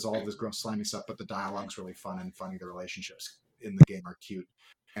atmosphere because it's all of this gross, slimy stuff, but the dialogue's really fun and funny. The relationships in the game are cute.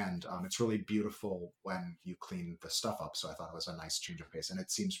 And it's really beautiful when you clean the stuff up. So I thought it was a nice change of pace. And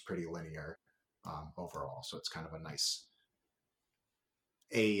it seems pretty linear overall. So it's kind of a nice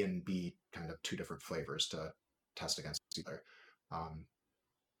A and B, kind of two different flavors to test against each other.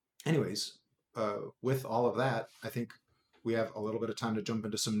 Anyways, with all of that, I think we have a little bit of time to jump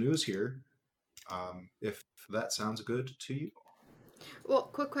into some news here, if that sounds good to you. Well,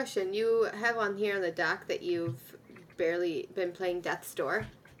 quick question. You have on here on the doc that you've barely been playing Death's Door.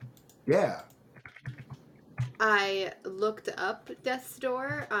 Yeah. I looked up Death's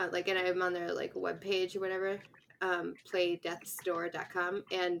Door, and I'm on their webpage or whatever, playdeathsdoor.com,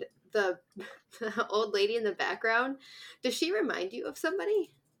 and the old lady in the background, does she remind you of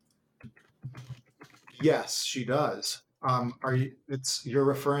somebody? Yes, she does. You're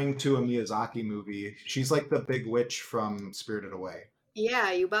referring to a Miyazaki movie. She's like the big witch from Spirited Away.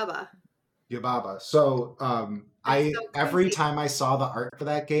 Yeah, Yubaba. So, every time I saw the art for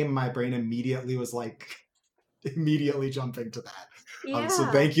that game, my brain immediately was immediately jumping to that. Yeah.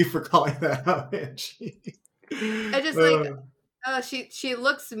 So thank you for calling that out, Angie. I just she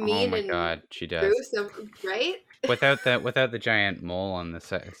looks mean. Oh my god, she does. Gruesome, right? Without the giant mole on the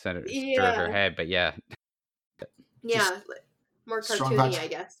center of her head, but yeah. Yeah, more cartoony, I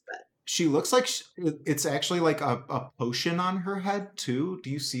guess. But she looks like it's actually like a potion on her head too. Do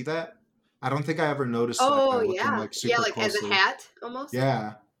you see that? I don't think I ever noticed. Oh that yeah, super closely. As a hat almost.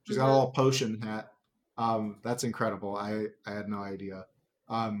 Yeah, she's got a little potion hat. That's incredible. I had no idea.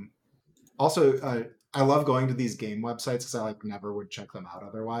 Also, I love going to these game websites because I never would check them out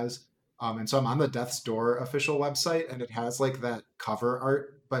otherwise. And so I'm on the Death's Door official website, and it has that cover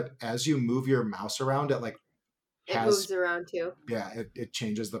art. But as you move your mouse around, it moves around too. Yeah, it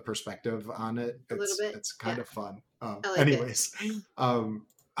changes the perspective on it. A little bit. It's kind of fun. Anyways,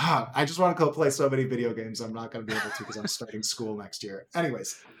 I just want to go play so many video games. I'm not going to be able to because I'm starting school next year.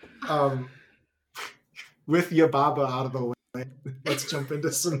 Anyways, with Yubaba out of the way, let's jump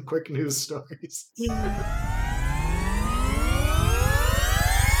into some quick news stories.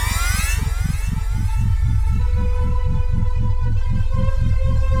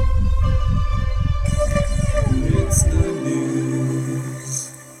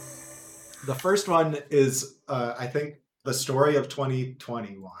 The first one is, I think, the story of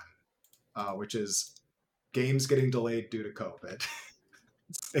 2021, which is games getting delayed due to COVID.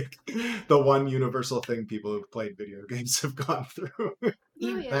 It's the one universal thing people who've played video games have gone through. Oh,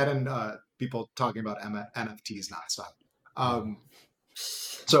 yeah. That and people talking about NFTs nonstop.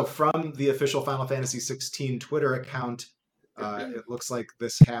 So from the official Final Fantasy 16 Twitter account, it looks like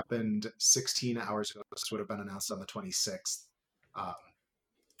this happened 16 hours ago. This would have been announced on the 26th.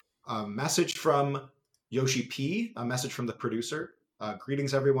 A message from Yoshi P, a message from the producer.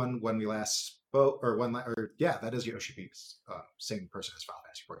 Greetings, everyone. When we last spoke, that is Yoshi P, same person as Final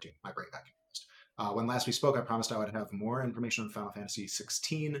Fantasy 14. My brain got confused. When last we spoke, I promised I would have more information on Final Fantasy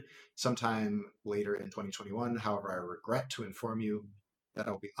 16 sometime later in 2021. However, I regret to inform you that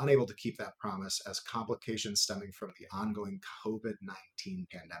I will be unable to keep that promise as complications stemming from the ongoing COVID-19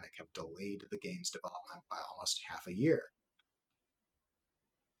 pandemic have delayed the game's development by almost half a year.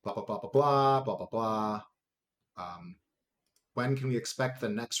 Blah, blah, blah, blah, blah, blah, blah, blah. When can we expect the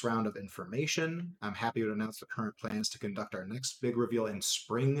next round of information? I'm happy to announce the current plans to conduct our next big reveal in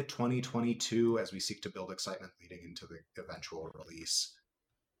spring 2022 as we seek to build excitement leading into the eventual release.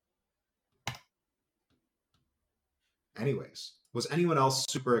 Anyways, was anyone else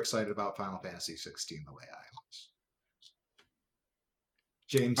super excited about Final Fantasy 16 the way I was?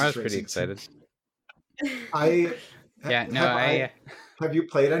 James, I was pretty excited. Have you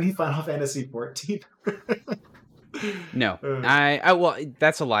played any Final Fantasy 14? No. Well,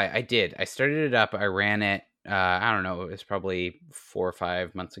 that's a lie. I did. I started it up. I ran it. I don't know. It was probably 4 or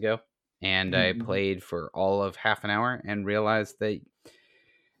 5 months ago, and I played for all of half an hour and realized that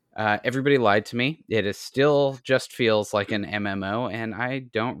everybody lied to me. It is still just feels like an MMO, and I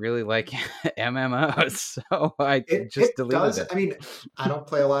don't really like MMOs, so I just deleted it. I mean, I don't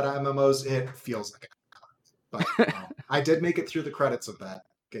play a lot of MMOs. It feels like it. But I did make it through the credits of that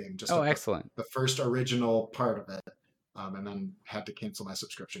game. Excellent. The first original part of it, and then had to cancel my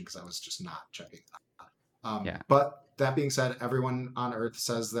subscription because I was just not checking it out. But that being said, everyone on Earth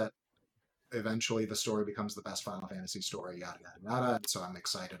says that eventually the story becomes the best Final Fantasy story, yada yada yada. So I'm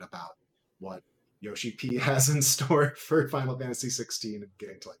excited about what Yoshi P has in store for Final Fantasy 16 and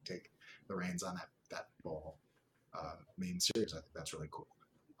getting to like take the reins on that whole main series. I think that's really cool.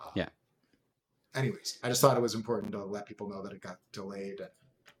 Yeah. Anyways, I just thought it was important to let people know that it got delayed.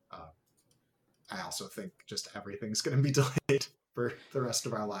 And I also think just everything's going to be delayed for the rest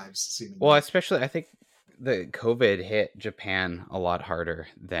of our lives. Seemingly. Well, especially I think the COVID hit Japan a lot harder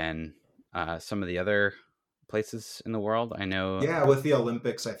than some of the other places in the world. I know. Yeah, with the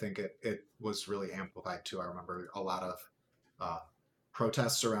Olympics, I think it was really amplified too. I remember a lot of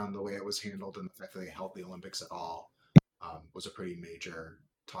protests around the way it was handled and the fact that they held the Olympics at all was a pretty major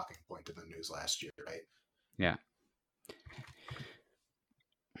talking point in the news last year, right? Yeah.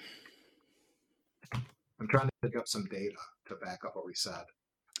 I'm trying to pick up some data to back up what we said.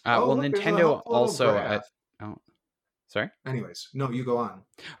 Well, look, Nintendo also. Sorry? Anyways, no, you go on.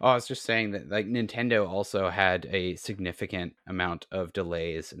 Oh, I was just saying that like Nintendo also had a significant amount of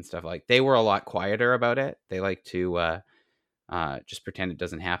delays and stuff. Like they were a lot quieter about it. They like to just pretend it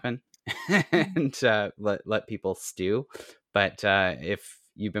doesn't happen and let people stew. But if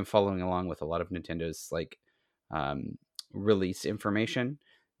you've been following along with a lot of Nintendo's like release information,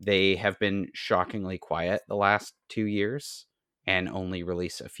 they have been shockingly quiet the last 2 years and only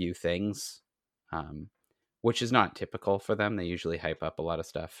release a few things. Which is not typical for them. They usually hype up a lot of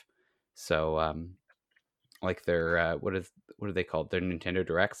stuff. So, like their what are they called? Their Nintendo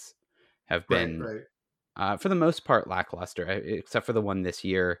Directs have been, for the most part, lackluster. Except for the one this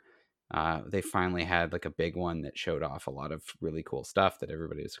year, they finally had like a big one that showed off a lot of really cool stuff that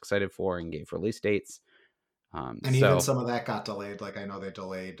everybody was excited for and gave release dates. And even some of that got delayed. Like I know they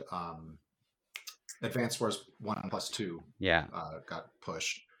delayed Advance Wars 1+2. Yeah, got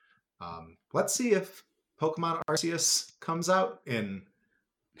pushed. Let's see if Pokemon Arceus comes out in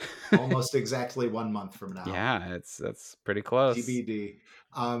almost exactly 1 month from now. Yeah, that's pretty close. TBD.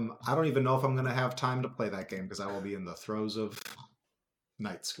 I don't even know if I'm going to have time to play that game because I will be in the throes of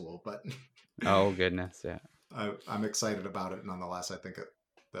night school. But oh goodness, yeah. I'm excited about it nonetheless. I think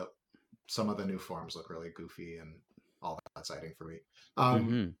that some of the new forms look really goofy and all that exciting for me.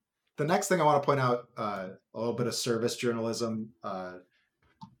 The next thing I want to point out, a little bit of service journalism.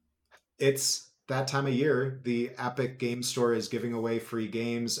 It's that time of year. The Epic Game Store is giving away free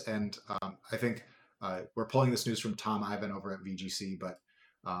games, and I think we're pulling this news from Tom Ivan over at VGC, but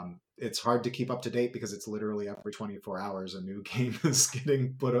it's hard to keep up to date because it's literally every 24 hours a new game is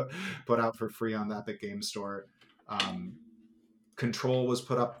getting put out for free on the Epic Game Store. Control was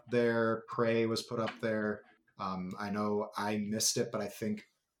put up there. Prey was put up there. I know I missed it, but I think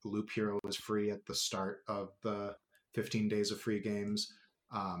Loop Hero was free at the start of the 15 days of free games.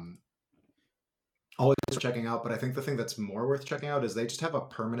 Always checking out, but I think the thing that's more worth checking out is they just have a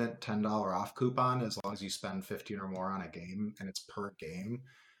permanent $10 off coupon as long as you spend 15 or more on a game, and it's per game.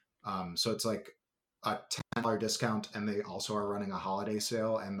 So it's like a $10 discount, and they also are running a holiday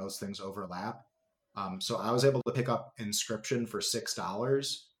sale, and those things overlap. So I was able to pick up Inscription for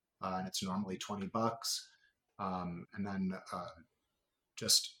 $6, and it's normally $20. And then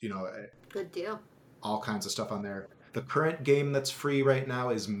just, good deal. All kinds of stuff on there. The current game that's free right now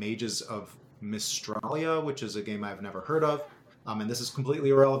is Mages of Mystralia, which is a game I've never heard of. And this is completely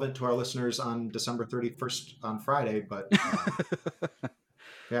irrelevant to our listeners on December 31st on Friday, but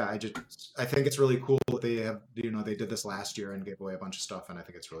yeah, I think it's really cool that they have, they did this last year and gave away a bunch of stuff, and I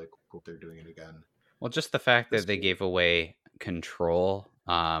think it's really cool they're doing it again. Well, just the fact that they gave away Control,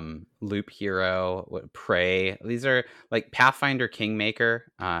 Loop Hero, Prey. These are like Pathfinder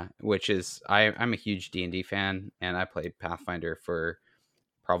Kingmaker, which is I'm a huge D&D fan, and I played Pathfinder for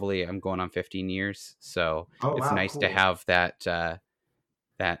probably I'm going on 15 years. So it's nice to have that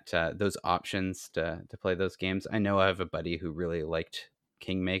those options to play those games. I know I have a buddy who really liked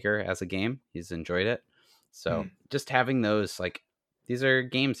Kingmaker as a game. He's enjoyed it. So just having those, like, these are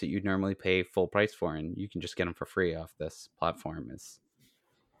games that you'd normally pay full price for, and you can just get them for free off this platform is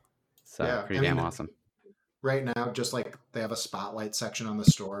pretty damn awesome. Right now, just like they have a spotlight section on the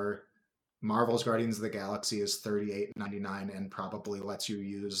store, Marvel's Guardians of the Galaxy is $38.99 and probably lets you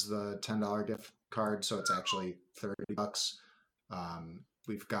use the $10 gift card, so it's actually $30.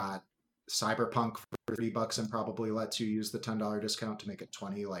 We've got Cyberpunk for $30 and probably lets you use the $10 discount to make it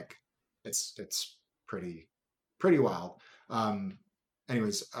 $20. Like, it's pretty wild.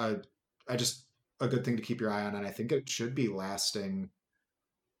 Anyways, I just a good thing to keep your eye on, and I think it should be lasting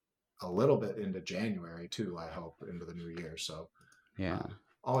a little bit into January too. I hope into the new year. So yeah,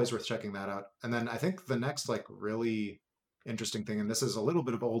 always worth checking that out. And then I think the next like really interesting thing, and this is a little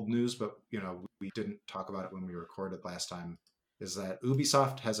bit of old news, but we didn't talk about it when we recorded last time, is that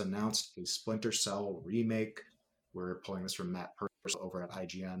Ubisoft has announced a Splinter Cell remake. We're pulling this from Matt Purcell over at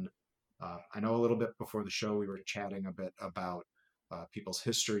IGN. I know a little bit before the show we were chatting a bit about people's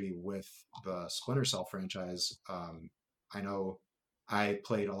history with the Splinter Cell franchise. I know I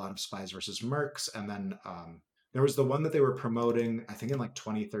played a lot of Spies versus Mercs, and then there was the one that they were promoting, I think in like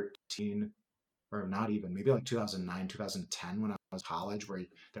 2013, or not even, maybe like 2009, 2010 when I was in college, where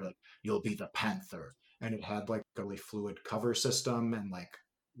they're like, you'll be the Panther. And it had like a really fluid cover system and like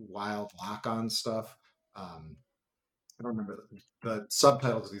wild lock-on stuff. I don't remember the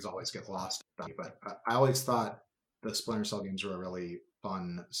subtitles of these always get lost on me, but I always thought the Splinter Cell games were a really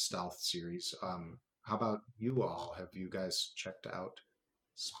fun stealth series. How about you all? Have you guys checked out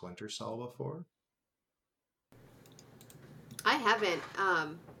Splinter Cell before? I haven't,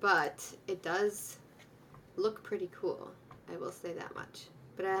 but it does look pretty cool. I will say that much.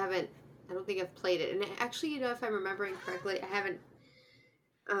 But I don't think I've played it. And actually, if I'm remembering correctly, I haven't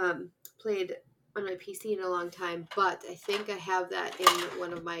played on my PC in a long time, but I think I have that in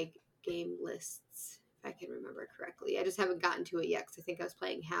one of my game lists, if I can remember correctly. I just haven't gotten to it yet because I think I was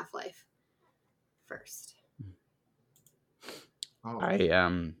playing Half-Life first. Oh.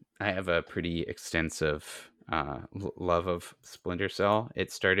 I have a pretty extensive love of Splinter Cell.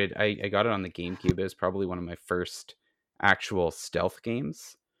 It started, I got it on the GameCube. It was probably one of my first actual stealth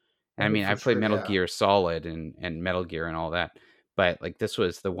games. I mean, I played Metal Gear Solid and Metal Gear and all that, but like this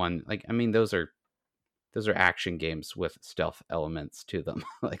was the one. Like, I mean, those are action games with stealth elements to them.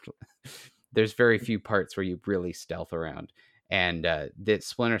 Like, there's very few parts where you really stealth around, and the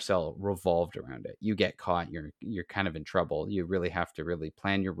Splinter Cell revolved around it. You get caught, you're kind of in trouble. You really have to really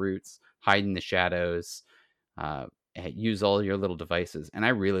plan your routes, hide in the shadows, use all your little devices, and I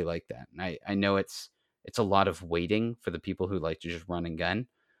really like that. And I know it's a lot of waiting for the people who like to just run and gun.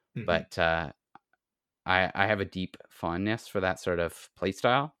 Mm-hmm. But I have a deep fondness for that sort of play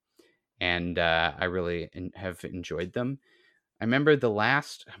style, and I really have enjoyed them. I remember I'm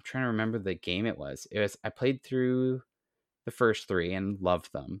trying to remember the game it was. I played through the first 3 and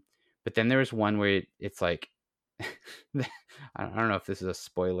loved them. But then there was one where it's like, I don't know if this is a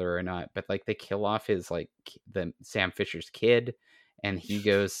spoiler or not, but like they kill off his, like, the Sam Fisher's kid, and he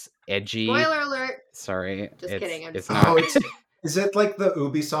goes edgy. Spoiler alert. Sorry. Just kidding. It's not. Is it like the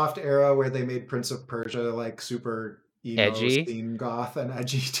Ubisoft era where they made Prince of Persia like super emo, edgy, steam goth, and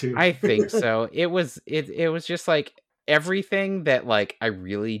edgy too? I think so. It was just like everything that like I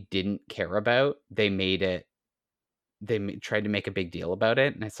really didn't care about. They made it. They tried to make a big deal about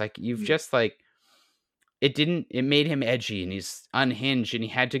it, and it's like you've just like it made him edgy, and he's unhinged, and he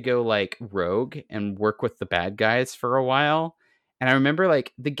had to go like rogue and work with the bad guys for a while. And I remember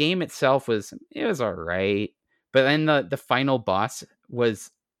like the game itself was all right. But then the final boss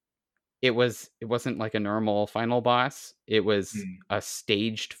it wasn't like a normal final boss. It was a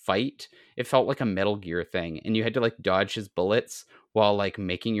staged fight. It felt like a Metal Gear thing, and you had to like dodge his bullets while like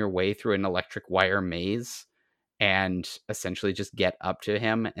making your way through an electric wire maze and essentially just get up to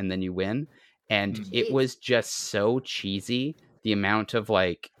him, and then you win. And it was just so cheesy. The amount of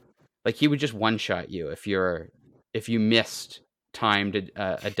like he would just one shot you if you missed timed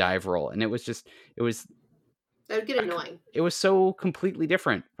a dive roll, and it was that would get annoying. It was so completely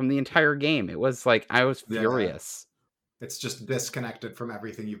different from the entire game. It was like I was furious. It's just disconnected from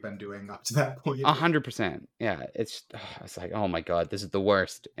everything you've been doing up to that point. 100%. Yeah, it's like, oh my god, this is the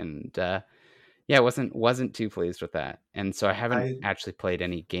worst. And yeah, I wasn't too pleased with that. And so I haven't actually played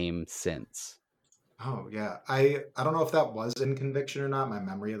any game since. Oh yeah, I don't know if that was in Conviction or not. My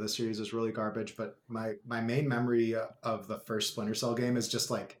memory of the series is really garbage, but my main memory of the first Splinter Cell game is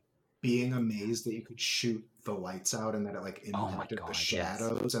just like being amazed that you could shoot the lights out and that it like impacted the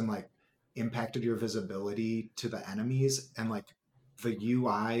shadows and like impacted your visibility to the enemies, and like the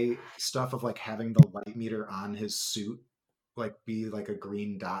UI stuff of like having the light meter on his suit like be like a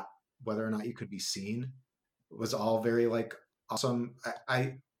green dot whether or not you could be seen was all very like awesome.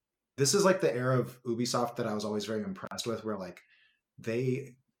 This is like the era of Ubisoft that I was always very impressed with, where like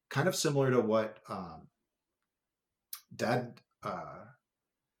they kind of similar to what Dead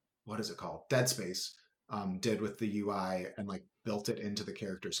Space did with the UI and like built it into the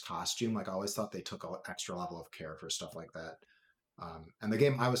character's costume. Like I always thought they took an extra level of care for stuff like that. And the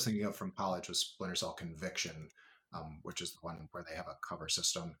game I was thinking of from college was Splinter Cell Conviction, which is the one where they have a cover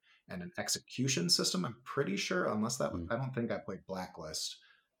system and an execution system. I'm pretty sure, unless that I don't think I played Blacklist.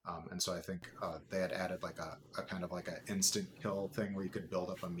 And so I think they had added like a kind of like an instant kill thing where you could build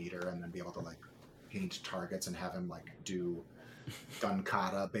up a meter and then be able to like paint targets and have him like do gun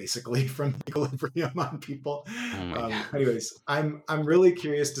kata basically from Equilibrium on people. Anyways, I'm really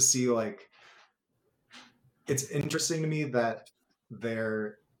curious to see like it's interesting to me that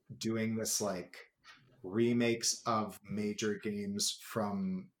they're doing this like remakes of major games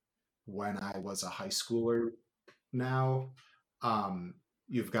from when I was a high schooler now.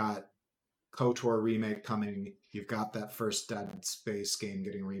 You've got KOTOR remake coming. You've got that first Dead Space game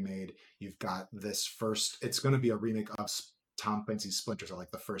getting remade. You've got this first, it's going to be a remake of Tom Clancy's Splinter Cell,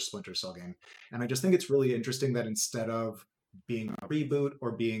 like the first Splinter Cell game. And I just think it's really interesting that instead of being a reboot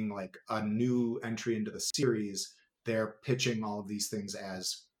or being like a new entry into the series, they're pitching all of these things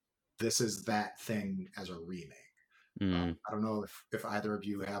as this is that thing as a remake. I don't know if either of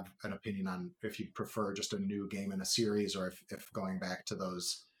you have an opinion on if you prefer just a new game in a series or if going back to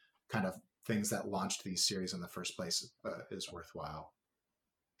those kind of things that launched these series in the first place is worthwhile.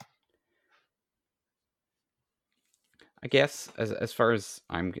 I guess as far as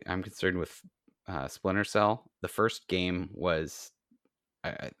I'm concerned with Splinter Cell, the first game was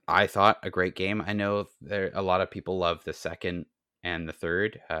I thought a great game. I know there a lot of people love the second and the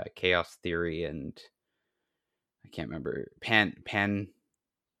third, Chaos Theory and I can't remember Pandora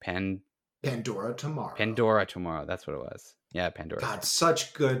Tomorrow. Pandora Tomorrow. That's what it was. Yeah, Pandora. God,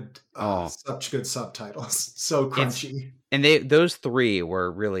 such good subtitles. So crunchy. And those three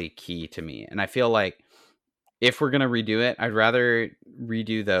were really key to me. And I feel like if we're gonna redo it, I'd rather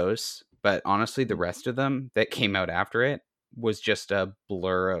redo those. But honestly, the rest of them that came out after it was just a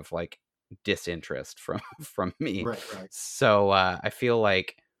blur of like disinterest from me. Right. So I feel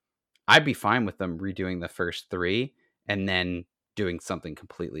like I'd be fine with them redoing the first three and then doing something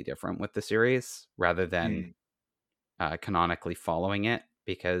completely different with the series rather than canonically following it,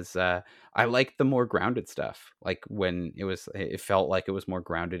 because I like the more grounded stuff. Like when it felt like it was more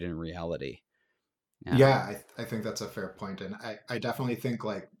grounded in reality. Yeah, I think that's a fair point. And I definitely think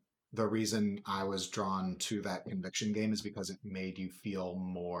like the reason I was drawn to that Conviction game is because it made you feel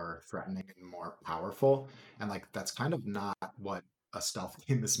more threatening and more powerful. And like, that's kind of not what a stealth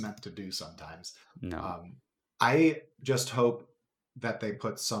game is meant to do sometimes. No. I just hope that they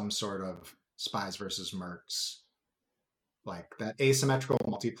put some sort of Spies versus Mercs, like that asymmetrical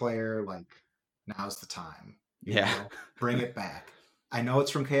multiplayer, like now's the time. You know, bring it back. I know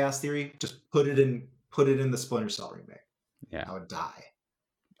it's from Chaos Theory. Just put it in the Splinter Cell remake. Yeah. I would die.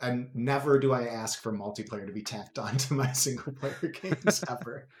 And never do I ask for multiplayer to be tacked onto my single player games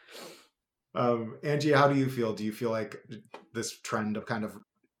ever. Angie, how do you feel? Do you feel like this trend of kind of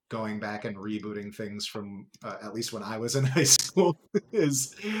going back and rebooting things from at least when I was in high school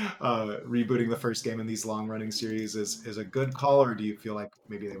is rebooting the first game in these long running series is a good call, or do you feel like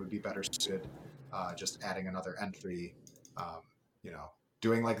maybe they would be better suited just adding another entry,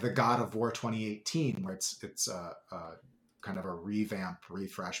 doing like the God of War 2018 where it's kind of a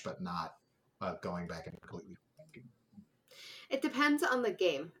refresh, but not going back and completely. It depends on the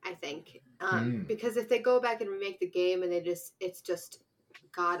game, I think, because if they go back and remake the game and it's just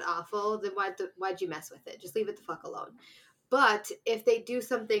god awful, then why'd you mess with it? Just leave it the fuck alone. But if they do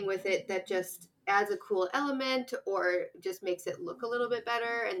something with it that just adds a cool element or just makes it look a little bit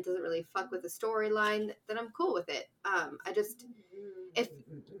better and doesn't really fuck with the storyline, then I'm cool with it. I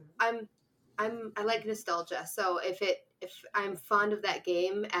like nostalgia, so if I'm fond of that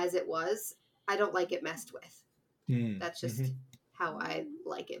game as it was, I don't like it messed with. That's just how I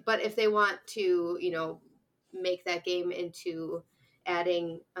like it. But if they want to, make that game into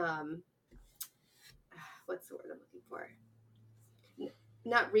adding, what's the word I'm looking for?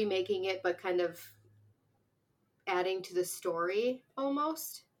 Not remaking it, but kind of adding to the story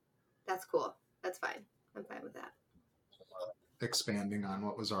almost. That's cool. That's fine. I'm fine with that. Expanding on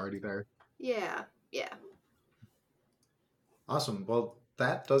what was already there. Yeah. Awesome. Well,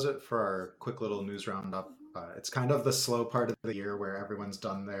 that does it for our quick little news roundup. It's kind of the slow part of the year where everyone's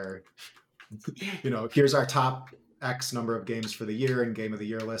done their, here's our top X number of games for the year and game of the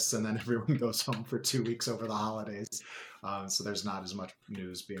year lists, and then everyone goes home for 2 weeks over the holidays. So there's not as much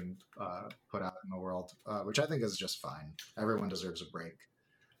news being put out in the world, which I think is just fine. Everyone deserves a break.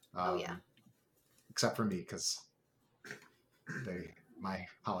 Except for me, because my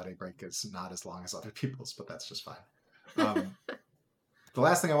holiday break is not as long as other people's, but that's just fine. The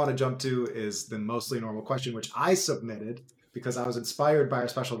last thing I want to jump to is the mostly normal question, which I submitted because I was inspired by our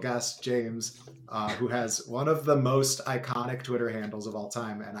special guest, James, who has one of the most iconic Twitter handles of all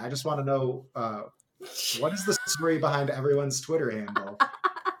time. And I just want to know, what is the story behind everyone's Twitter handle?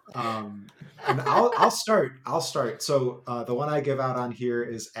 And I'll start. So the one I give out on here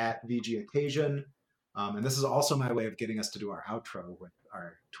is @VGOccasion. And this is also my way of getting us to do our outro with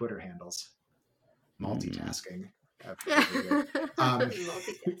our Twitter handles. Multitasking.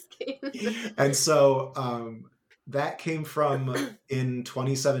 Multitasking. And so that came from in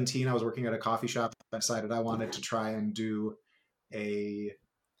 2017. I was working at a coffee shop. I decided I wanted to try and do a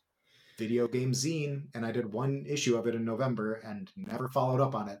video game zine, and I did one issue of it in November and never followed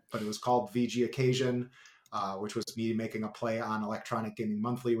up on it. But it was called VG Occasion, which was me making a play on Electronic Gaming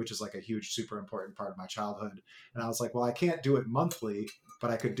Monthly, which is like a huge, super important part of my childhood. And I was like, well, I can't do it monthly, but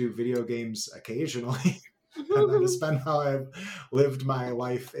I could do video games occasionally. And that has been how I've lived my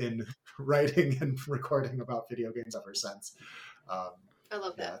life in writing and recording about video games ever since. I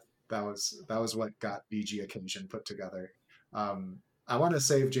love that. That was what got VG Occasion put together. I want to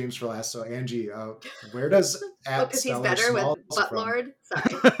save James for last. So Angie, where does because he's better with Buttlord?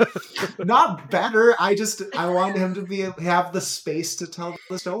 Sorry. Not better. I want him to have the space to tell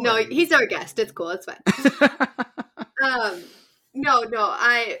the story. No, he's our guest. It's cool. It's fine. No.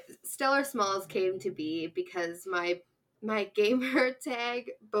 Stellar Smalls came to be because my gamer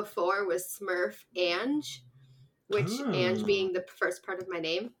tag before was Smurf Ange, which Ange being the first part of my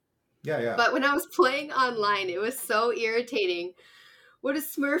name. Yeah. But when I was playing online, it was so irritating. What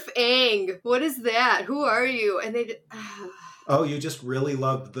is Smurf Ang? What is that? Who are you? And they Oh, you just really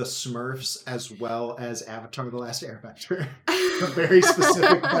loved the Smurfs as well as Avatar: The Last Airbender. A very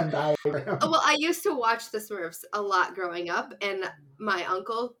specific Venn diagram. Well, I used to watch the Smurfs a lot growing up, and my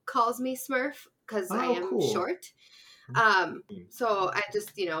uncle calls me Smurf because I am short. So I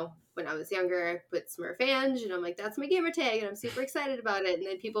just, when I was younger, I put Smurf Ange, and I'm like, that's my gamer tag, and I'm super excited about it. And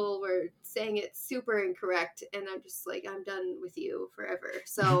then people were saying it super incorrect, and I'm just like, I'm done with you forever.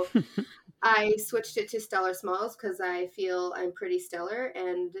 So I switched it to Stellar Smalls because I feel I'm pretty stellar,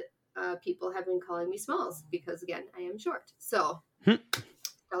 and people have been calling me Smalls because, again, I am short. So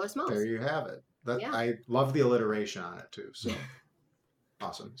Stellar Smalls. There you have it. I love the alliteration on it too. So.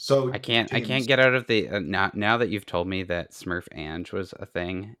 Awesome. So I can't get out of the now that you've told me that Smurf Ange was a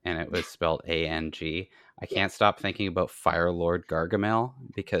thing and it was spelled A-N-G. I can't stop thinking about Fire Lord Gargamel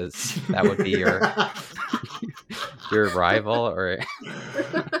because that would be your your rival. Or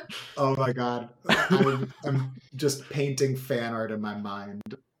oh my god, I'm just painting fan art in my mind.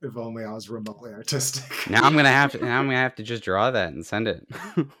 If only I was remotely artistic. Now I'm gonna have to just draw that and send it.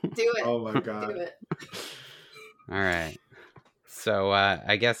 Do it. Oh my god. Do it. All right. So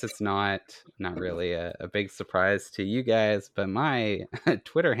I guess it's not really a big surprise to you guys, but my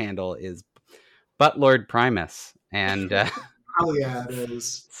Twitter handle is Buttlord Primus, and oh yeah, it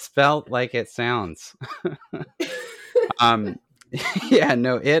is spelt like it sounds. Yeah,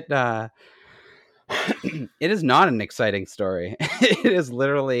 no, it is not an exciting story. It is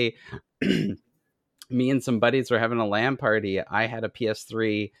literally me and some buddies were having a LAN party. I had a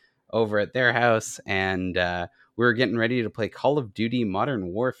PS3 over at their house, and we were getting ready to play Call of Duty Modern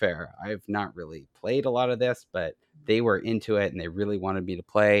Warfare. I've not really played a lot of this, but they were into it and they really wanted me to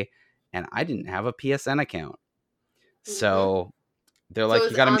play. And I didn't have a PSN account. So they're like,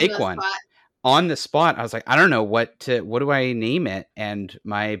 you got to make one. Spot. On the spot, I was like, I don't know what do I name it? And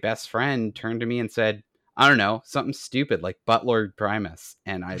my best friend turned to me and said, I don't know, something stupid like Buttlord Primus.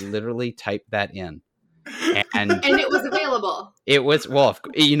 And I literally typed that in. And it was available. It was, well,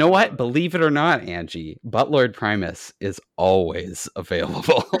 you know what? Believe it or not, Angie, Buttlord Primus is always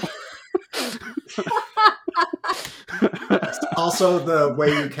available. Also, the way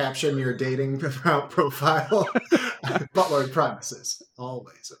you caption your dating profile, Buttlord Primus is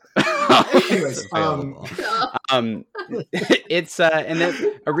always available. Anyways, it's and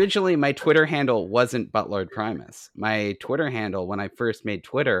then originally my Twitter handle wasn't Buttlord Primus. My Twitter handle when I first made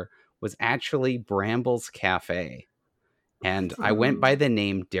Twitter was actually Brambles Cafe. And I went by the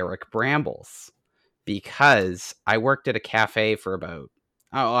name Derek Brambles because I worked at a cafe for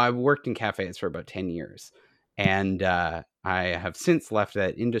I worked in cafes for about 10 years. And I have since left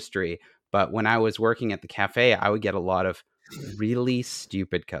that industry. But when I was working at the cafe, I would get a lot of really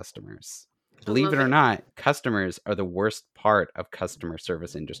stupid customers. Believe it or not, customers are the worst part of customer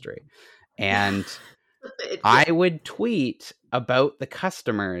service industry. And I would tweet about the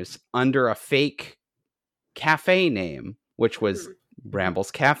customers under a fake cafe name, which was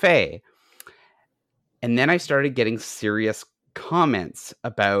Brambles Cafe. And then I started getting serious comments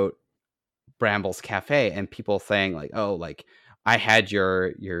about Brambles Cafe and people saying like, oh, like I had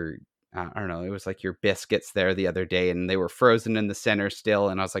your I don't know, it was like your biscuits there the other day and they were frozen in the center still.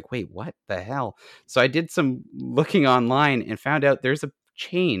 And I was like, wait, what the hell? So I did some looking online and found out there's a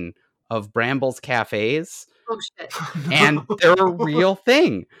chain of Brambles Cafes. Oh shit. And they're a real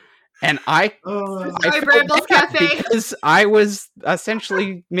thing. And I Brambles Cafe because I was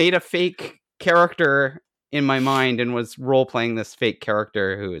essentially made a fake character in my mind and was role playing this fake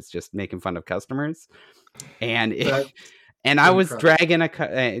character who is just making fun of customers. And And I was dragging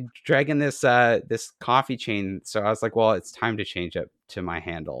this coffee chain, so I was like, well, it's time to change it to my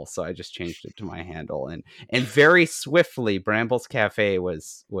handle. So I just changed it to my handle, and very swiftly, Brambles Cafe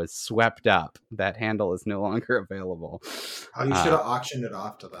was swept up. That handle is no longer available. Oh, you should have auctioned it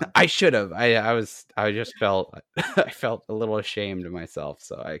off to them. I should have. I just felt I felt a little ashamed of myself,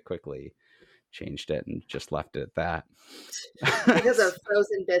 so I quickly changed it and just left it at that. Because of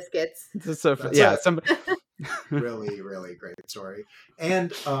frozen biscuits. Really, really great story.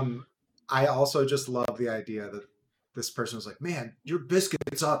 And I also just love the idea that this person was like, man, your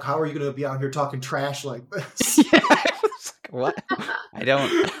biscuits suck. How are you going to be out here talking trash like this? Yeah, I was like, what? I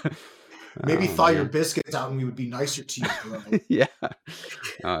don't. Maybe thaw your biscuits out and we would be nicer to you. Bro. Yeah.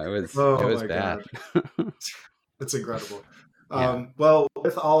 It was bad. It's incredible. Yeah. Well,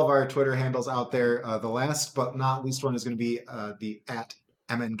 with all of our Twitter handles out there, the last but not least one is going to be the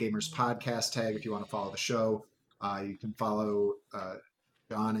 @MN Gamers podcast tag. If you want to follow the show, you can follow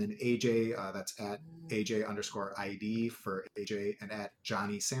John and AJ. That's @AJ_ID for AJ and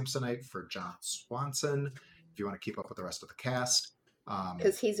 @Johnny Samsonite for John Swanson. If you want to keep up with the rest of the cast.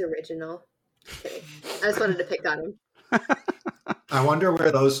 Because he's original. Okay. I just wanted to pick on him. I wonder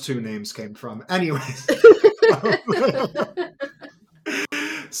where those two names came from. Anyways.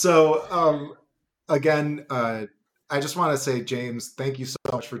 So, again, I just want to say, James, thank you so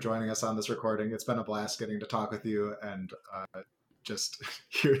much for joining us on this recording. It's been a blast getting to talk with you and just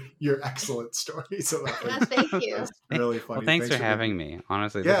your excellent stories. So thank you. Really funny. Well, thanks for having me.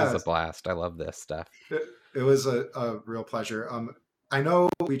 Honestly, this is a blast. I love this stuff. It was a real pleasure. I know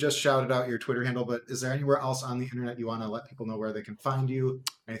we just shouted out your Twitter handle, but is there anywhere else on the internet you want to let people know where they can find you?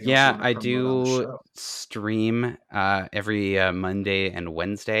 Yeah, I do stream every Monday and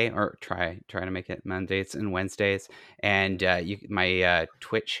Wednesday, or try to make it Mondays and Wednesdays. And my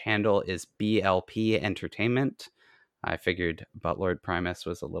Twitch handle is BLP Entertainment. I figured Butlord Primus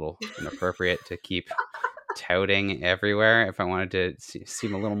was a little inappropriate to keep touting everywhere if I wanted to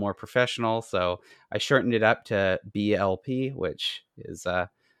seem a little more professional, so I shortened it up to BLP, which is a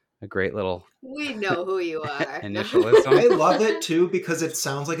great little we know who you are initialism. I love it too because it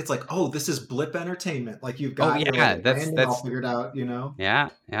sounds like it's like, oh, this is Blip Entertainment, like you've got that's all figured out, you know. Yeah,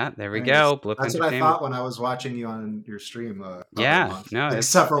 there we go. Blip that's what I thought when I was watching you on your stream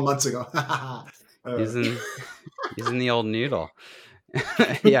several months ago. using the old noodle.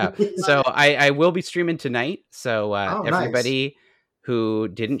 Yeah, so I will be streaming tonight, so everybody who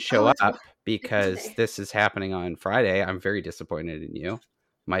didn't show up because this is happening on Friday, I'm very disappointed in you.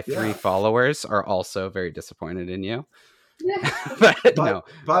 My 3 followers are also very disappointed in you.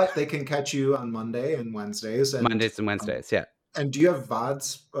 But they can catch you on Monday and Wednesdays. Mondays and Wednesdays, yeah. And do you have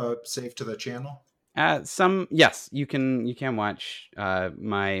VODs saved to the channel? Yes, you can watch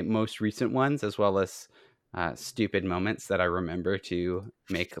my most recent ones as well as stupid moments that I remember to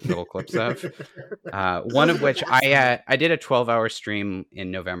make little clips of. One of which I did a 12-hour stream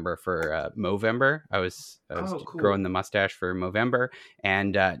in November for Movember. I was growing the mustache for Movember,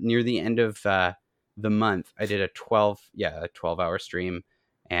 and near the end of the month, I did a 12-hour stream,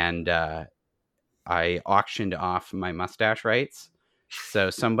 and I auctioned off my mustache rights. So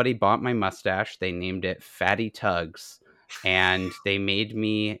somebody bought my mustache. They named it Fatty Tugs, and they made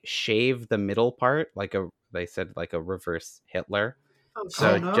me shave the middle part they said like a reverse Hitler.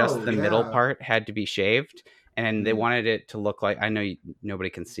 Just the middle part had to be shaved, and they wanted it to look like, I know nobody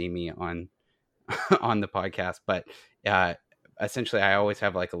can see me on the podcast, but essentially I always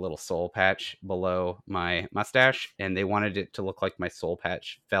have like a little soul patch below my mustache, and they wanted it to look like my soul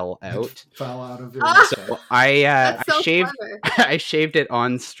patch fell out. Fell out of your mustache. So I shaved it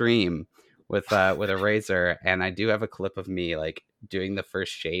on stream with a razor, and I do have a clip of me like doing the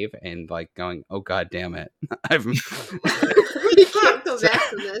first shave and like going, oh god damn it. You can't go back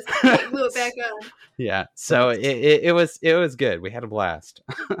to this. Can't glue it back on. Yeah. So it was good. We had a blast.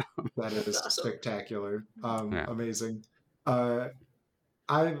 That is spectacular. Amazing. I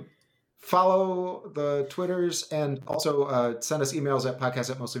follow the Twitters and also send us emails at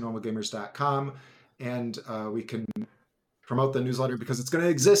podcast@mostlynormalgamers.com, and we can promote the newsletter because it's going to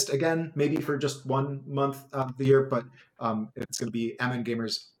exist again, maybe for just 1 month of the year, but it's going to be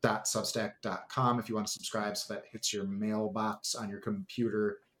mngamers.substack.com if you want to subscribe, so that hits your mailbox on your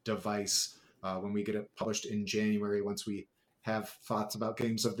computer device when we get it published in January, once we have thoughts about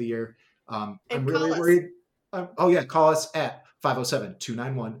games of the year. I'm really worried. Call us at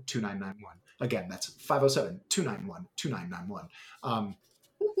 507-291-2991. Again, that's 507-291-2991. I'm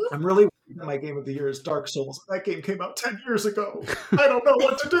really worried that my game of the year is Dark Souls. That game came out 10 years ago. I don't know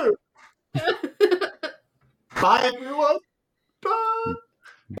what to do. Bye, everyone. Bye.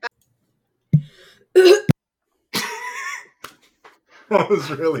 That was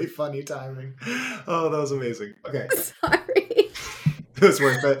really funny timing. Oh, that was amazing. Okay. Sorry. It was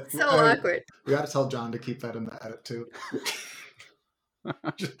worth it. So awkward. We got to tell John to keep that in the edit too.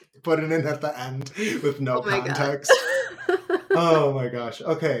 Just put it in at the end with no context. Oh my gosh.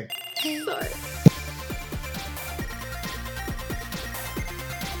 Okay. Sorry.